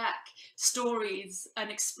bringing back stories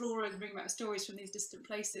and explorers bringing back stories from these distant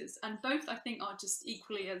places. And both, I think, are just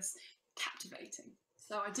equally as captivating.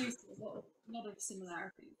 So I do see a lot of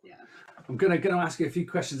similarities. Yeah. I'm going to ask you a few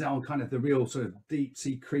questions on kind of the real sort of deep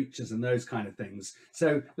sea creatures and those kind of things.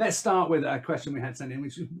 So let's start with a question we had sent in,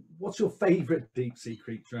 which is, what's your favourite deep sea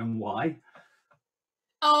creature and why?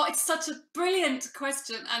 Oh, it's such a brilliant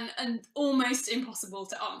question and almost impossible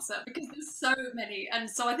to answer because there's so many. And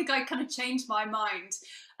so I think I kind of change my mind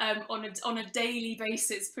on a daily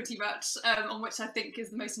basis, pretty much, on which I think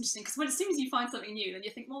is the most interesting. Because as soon as you find something new, then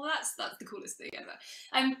you think, well, that's the coolest thing ever.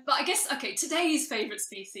 But I guess, okay, today's favourite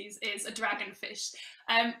species is a dragonfish,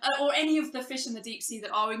 or any of the fish in the deep sea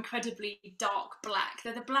that are incredibly dark black.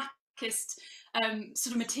 They're the blackest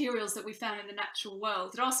sort of materials that we found in the natural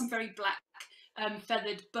world. There are some very black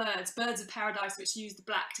feathered birds of paradise, which use the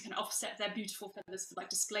black to kind of offset their beautiful feathers for like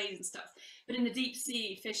displays and stuff. But in the deep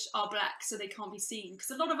sea, fish are black, so they can't be seen,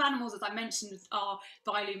 because a lot of animals, as I mentioned, are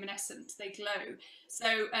bioluminescent, they glow.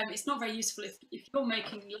 So it's not very useful if you're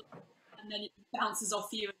making light and then it bounces off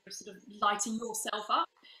you and you're sort of lighting yourself up.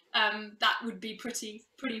 That would be pretty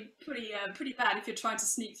bad if you're trying to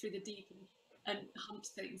sneak through the deep and hunt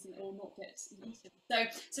things or not get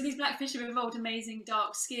eaten. So these blackfish have evolved amazing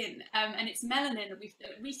dark skin, and it's melanin that we've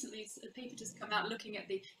recently, a paper just come out looking at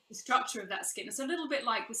the structure of that skin. It's a little bit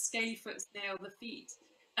like the scalyfoot snail, the feet,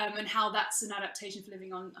 and how that's an adaptation for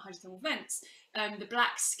living on hydrothermal vents. The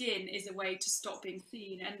black skin is a way to stop being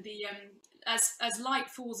seen, and the as light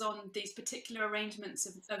falls on these particular arrangements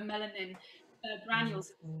of melanin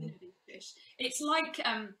granules in the skin of these fish, it's like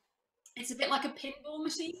it's a bit like a pinball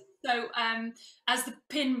machine. So as the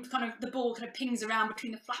ball kind of pings around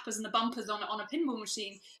between the flappers and the bumpers on a pinball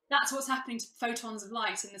machine, that's what's happening to photons of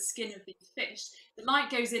light in the skin of these fish. The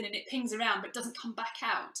light goes in and it pings around, but doesn't come back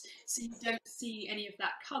out, so you don't see any of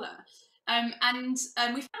that colour. And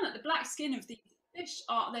we found that the black skin of these fish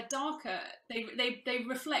they're darker. They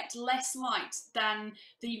reflect less light than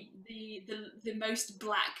the most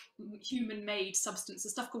black human-made substance, a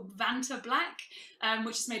stuff called Vanta black,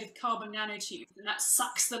 which is made of carbon nanotubes, and that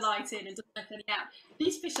sucks the light in and doesn't let any out.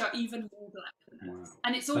 These fish are even more black than that. Wow.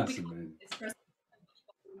 And it's all because it's present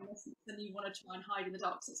and you want to try and hide in the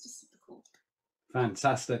dark, so it's just super cool.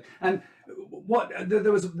 Fantastic. And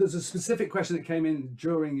there's a specific question that came in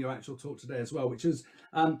during your actual talk today as well, which is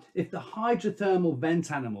if the hydrothermal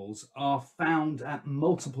vent animals are found at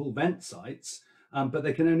multiple vent sites, but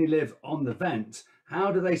they can only live on the vent,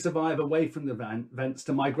 how do they survive away from the vents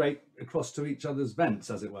to migrate across to each other's vents,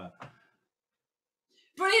 as it were?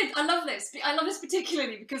 Brilliant! I love this. I love this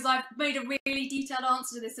particularly because I've made a really detailed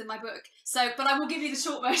answer to this in my book. But I will give you the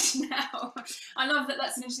short version now. I love that.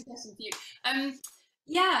 That's an interesting question for you.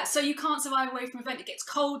 Yeah, so you can't survive away from a vent. It gets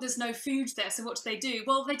cold. There's no food there. So what do?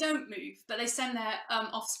 Well, they don't move, but they send their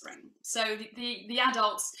offspring. So the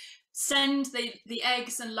adults send the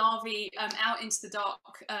eggs and larvae out into the dark,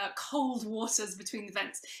 cold waters between the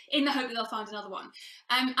vents in the hope that they'll find another one.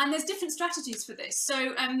 And there's different strategies for this.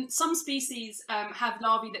 So some species have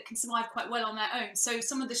larvae that can survive quite well on their own. So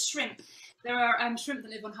some of the shrimp, there are shrimp that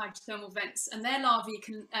live on hydrothermal vents, and their larvae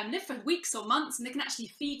can live for weeks or months, and they can actually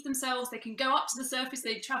feed themselves. They can go up to the surface,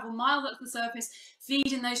 they travel miles up to the surface,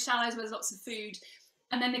 feed in those shallows where there's lots of food,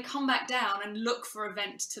 and then they come back down and look for a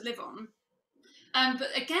vent to live on. But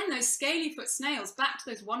again, those scalyfoot snails, back to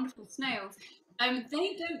those wonderful snails,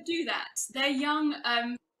 they don't do that. Their young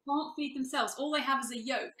can't feed themselves. All they have is a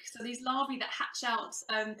yolk. So these larvae that hatch out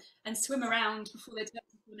and swim around before they turn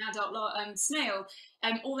into an adult snail,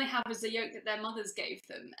 all they have is the yolk that their mothers gave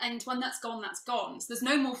them. And when that's gone, that's gone. So there's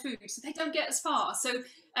no more food, so they don't get as far. So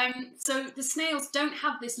the snails don't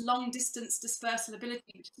have this long distance dispersal ability,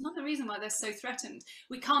 which is another reason why they're so threatened.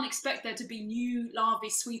 We can't expect there to be new larvae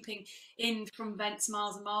sweeping in from vents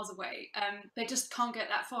miles and miles away. They just can't get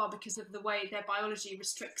that far because of the way their biology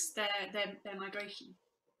restricts their migration.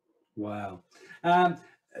 Wow.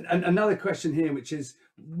 Another question here, which is,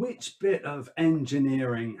 which bit of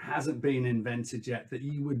engineering hasn't been invented yet that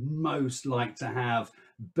you would most like to have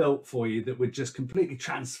built for you that would just completely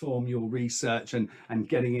transform your research and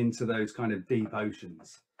getting into those kind of deep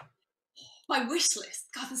oceans? My wish list,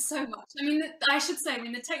 God, there's so much. I mean, I should say,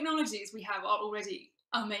 the technologies we have are already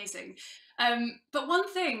amazing. But one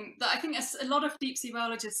thing that I think a lot of deep sea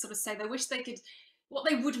biologists sort of say they wish they could, what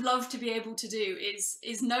they would love to be able to do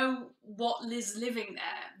is know what is living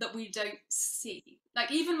there that we don't see. Like,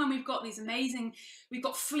 even when we've got these amazing, we've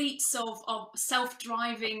got fleets of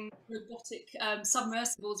self-driving robotic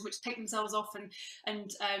submersibles which take themselves off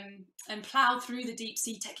and plow through the deep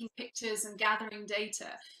sea, taking pictures and gathering data.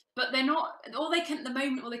 But they're not, all they can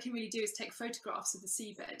really do is take photographs of the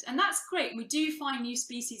seabed. And that's great. We do find new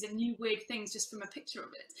species and new weird things just from a picture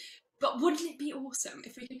of it. But wouldn't it be awesome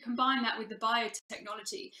if we could combine that with the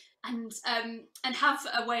biotechnology and have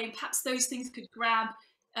a way, and perhaps those things could grab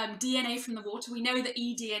DNA from the water. We know that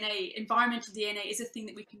eDNA, environmental DNA, is a thing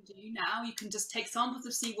that we can do now. You can just take samples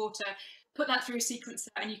of seawater, put that through a sequencer,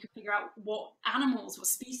 and you can figure out what animals, what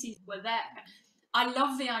species were there. I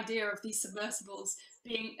love the idea of these submersibles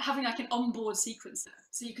having like an onboard sequencer.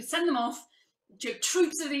 So you could send them off,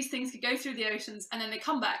 troops of these things could go through the oceans, and then they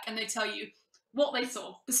come back and they tell you what they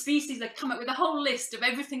saw, the species. They come up with a whole list of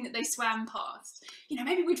everything that they swam past.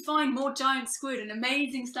 Maybe we'd find more giant squid and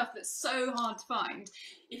amazing stuff that's so hard to find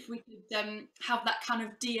if we could have that kind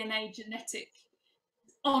of DNA genetic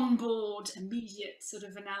onboard immediate sort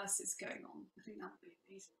of analysis going on. I think that would be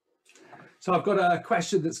amazing. So I've got a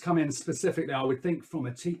question that's come in specifically, I would think from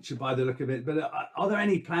a teacher by the look of it, but are there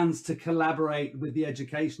any plans to collaborate with the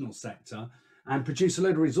educational sector and produce a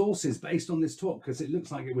load of resources based on this talk? Because it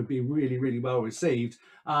looks like it would be really, really well received.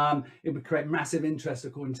 It would create massive interest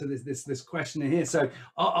according to this questioner here. So,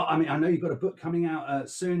 I mean, I know you've got a book coming out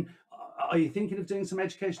soon. Are you thinking of doing some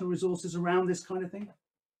educational resources around this kind of thing?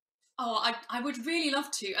 Oh, I would really love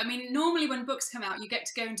to. I mean, normally when books come out, you get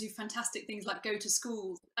to go and do fantastic things like go to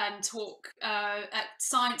schools and talk at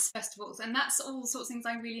science festivals. And that's all sorts of things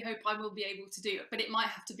I really hope I will be able to do. But it might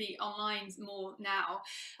have to be online more now.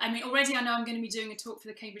 I mean, already I know I'm going to be doing a talk for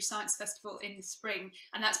the Cambridge Science Festival in the spring,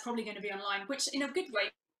 and that's probably going to be online, which in a good way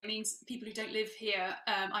means people who don't live here,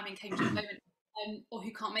 I'm in Cambridge at the moment, or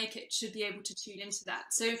who can't make it should be able to tune into that.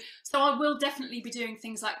 So I will definitely be doing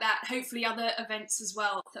things like that, hopefully other events as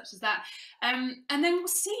well, such as that. And then we'll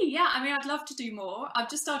see. Yeah, I mean, I'd love to do more. I've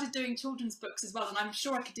just started doing children's books as well, and I'm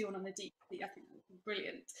sure I could do one on the deep sea. I think that would be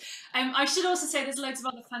brilliant. I should also say there's loads of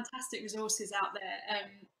other fantastic resources out there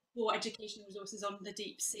for educational resources on the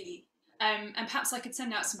deep sea. And perhaps I could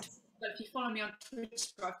send out some, but if you follow me on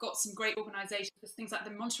Twitter, I've got some great organisations. There's things like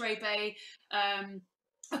the Monterey Bay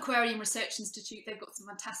Aquarium Research Institute. They've got some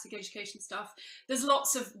fantastic education stuff. There's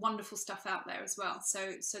lots of wonderful stuff out there as well. So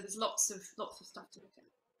there's lots of stuff to look at.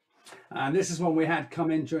 And this is one we had come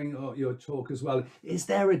in during your talk as well. Is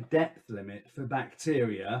there a depth limit for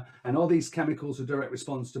bacteria? And are these chemicals a direct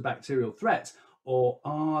response to bacterial threats? Or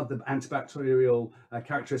are the antibacterial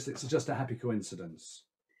characteristics just a happy coincidence?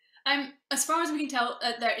 As far as we can tell,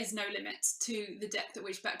 there is no limit to the depth at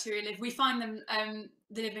which bacteria live. We find them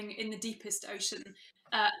living in the deepest ocean.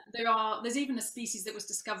 There's even a species that was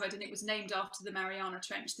discovered, and it was named after the Mariana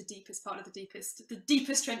Trench, the deepest part of the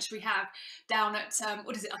deepest trench we have, down at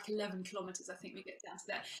what is it, like 11 kilometers, I think we get down to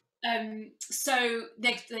there. So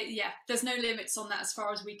yeah, there's no limits on that as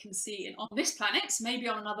far as we can see. And on this planet, maybe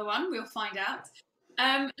on another one, we'll find out.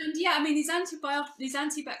 And yeah, I mean, these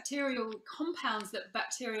antibacterial compounds that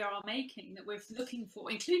bacteria are making that we're looking for,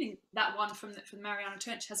 including that one from the Mariana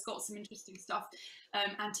Trench, has got some interesting stuff,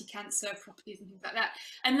 anti-cancer properties and things like that.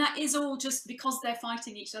 And that is all just because they're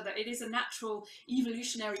fighting each other. It is a natural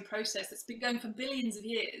evolutionary process that's been going for billions of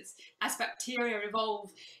years. As bacteria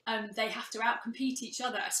evolve, they have to outcompete each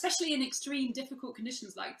other, especially in extreme difficult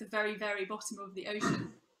conditions like the very, very bottom of the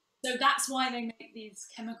ocean. So that's why they make these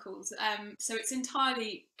chemicals. So it's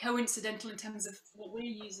entirely coincidental in terms of what we're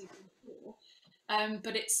using them for.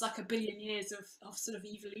 But it's like a billion years of sort of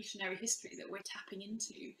evolutionary history that we're tapping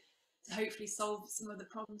into to hopefully solve some of the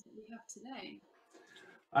problems that we have today.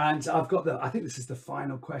 And I've got I think this is the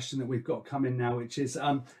final question that we've got coming now, which is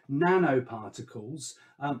nanoparticles.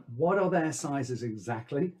 What are their sizes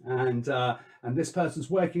exactly? And this person's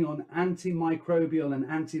working on antimicrobial and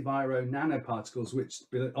antiviral nanoparticles, which, to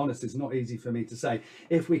be honest, is not easy for me to say.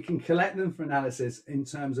 If we can collect them for analysis in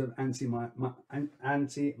terms of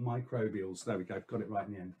antimicrobials. There we go, got it right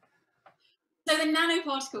in the end. So the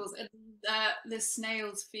nanoparticles and the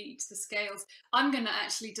snail's feet, the scales, I'm going to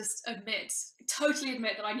actually just totally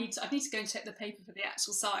admit that I need to go and check the paper for the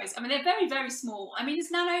actual size. I mean, they're very, very small. I mean,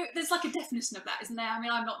 there's like a definition of that, isn't there? I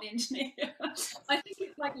mean, I'm not the engineer. I think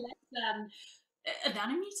it's like less than a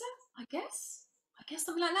nanometer, I guess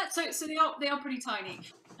something like that. So they are pretty tiny.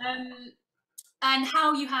 And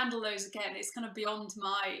how you handle those, again, is kind of beyond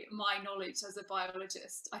my knowledge as a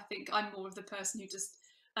biologist. I think I'm more of the person who just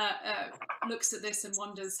looks at this and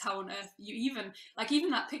wonders how on earth you even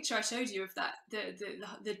that picture I showed you of that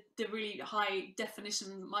the really high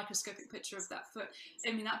definition microscopic picture of that foot.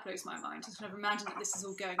 I mean, that blows my mind. Just kind of imagine that this is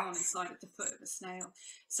all going on inside of the foot of a snail.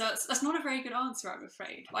 So that's not a very good answer, I'm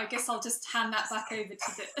afraid. I guess I'll just hand that back over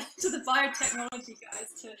to the biotechnology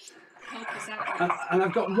guys to help us out. And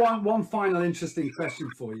I've got one final interesting question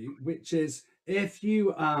for you, which is, if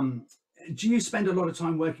you do you spend a lot of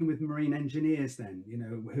time working with marine engineers then,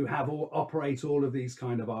 who operate all of these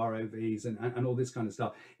kind of ROVs and all this kind of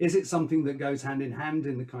stuff? Is it something that goes hand in hand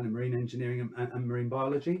in the kind of marine engineering and marine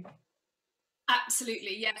biology?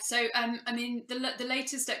 Absolutely, yeah. So I mean, the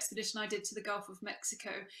latest expedition I did to the Gulf of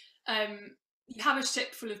Mexico, you have a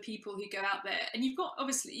ship full of people who go out there, and you've got,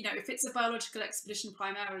 obviously, if it's a biological expedition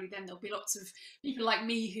primarily, then there'll be lots of people like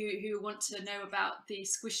me who want to know about the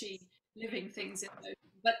squishy living things in those.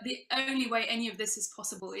 But the only way any of this is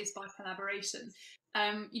possible is by collaboration.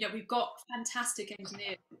 We've got fantastic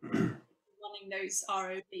engineers running those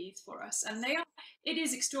ROVs for us, and it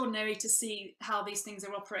is extraordinary to see how these things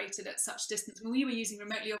are operated at such distance. When we were using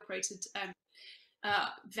remotely operated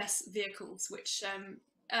vehicles, which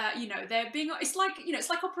you know, they're being, it's like, you know, it's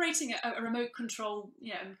like operating a remote control,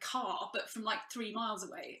 you know, car, but from like 3 miles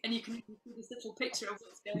away, and you can see this little picture of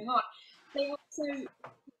what's going on. They are so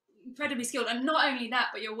incredibly skilled, and not only that,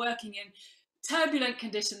 but you're working in turbulent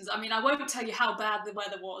conditions. I mean, I won't tell you how bad the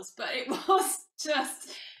weather was, but it was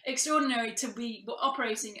just extraordinary to be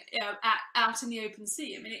operating out in the open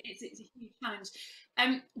sea. I mean, it's a huge challenge.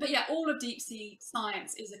 But yeah, all of deep sea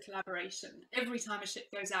science is a collaboration. Every time a ship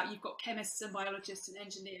goes out, you've got chemists and biologists and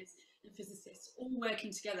engineers and physicists all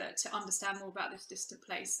working together to understand more about this distant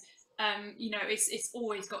place. You know, it's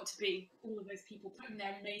always got to be all of those people putting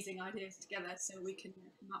their amazing ideas together so we can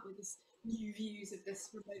come up with this new views of this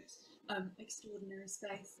remote, extraordinary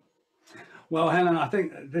space. Well, Helen, I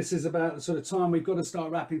think this is about the sort of time we've got to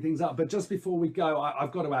start wrapping things up. But just before we go,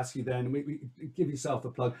 I've got to ask you then, we give yourself a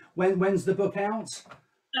plug. When's the book out?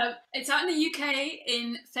 It's out in the UK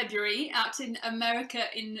in February, out in America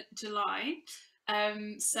in July.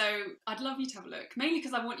 So I'd love you to have a look, mainly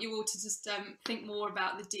because I want you all to just think more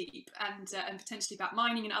about the deep and potentially about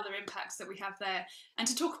mining and other impacts that we have there, and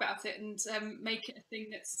to talk about it and make it a thing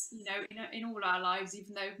that's, you know, in all our lives,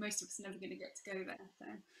 even though most of us are never going to get to go there. So.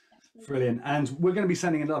 Brilliant. And we're going to be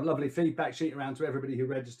sending a lovely feedback sheet around to everybody who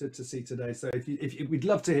registered to see today. So we'd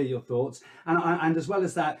love to hear your thoughts. And as well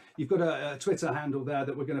as that, you've got a Twitter handle there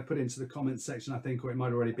that we're going to put into the comments section, I think, or it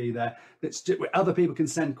might already be there. That's other people can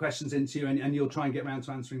send questions into you, and you'll try and get around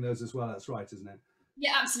to answering those as well. That's right, isn't it?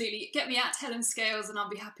 Yeah, absolutely. Get me at Helen Scales, and I'll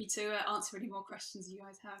be happy to answer any more questions you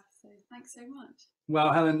guys have. So thanks so much.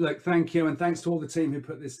 Well, Helen, look, thank you. And thanks to all the team who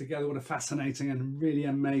put this together. What a fascinating and really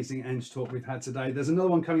amazing EngTalk we've had today. There's another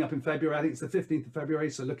one coming up in February. I think it's the 15th of February,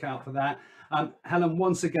 so look out for that. Helen,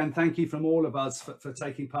 once again, thank you from all of us for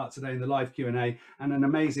taking part today in the live Q&A, and an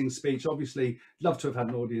amazing speech. Obviously, love to have had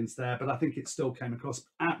an audience there, but I think it still came across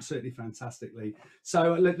absolutely fantastically.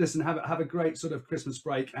 So listen, have a great sort of Christmas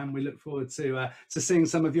break, and we look forward to seeing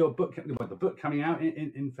some of your book, well, the book coming out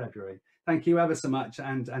in February. Thank you ever so much,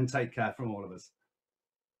 and take care from all of us.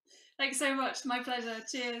 Thanks so much. My pleasure.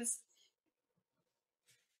 Cheers.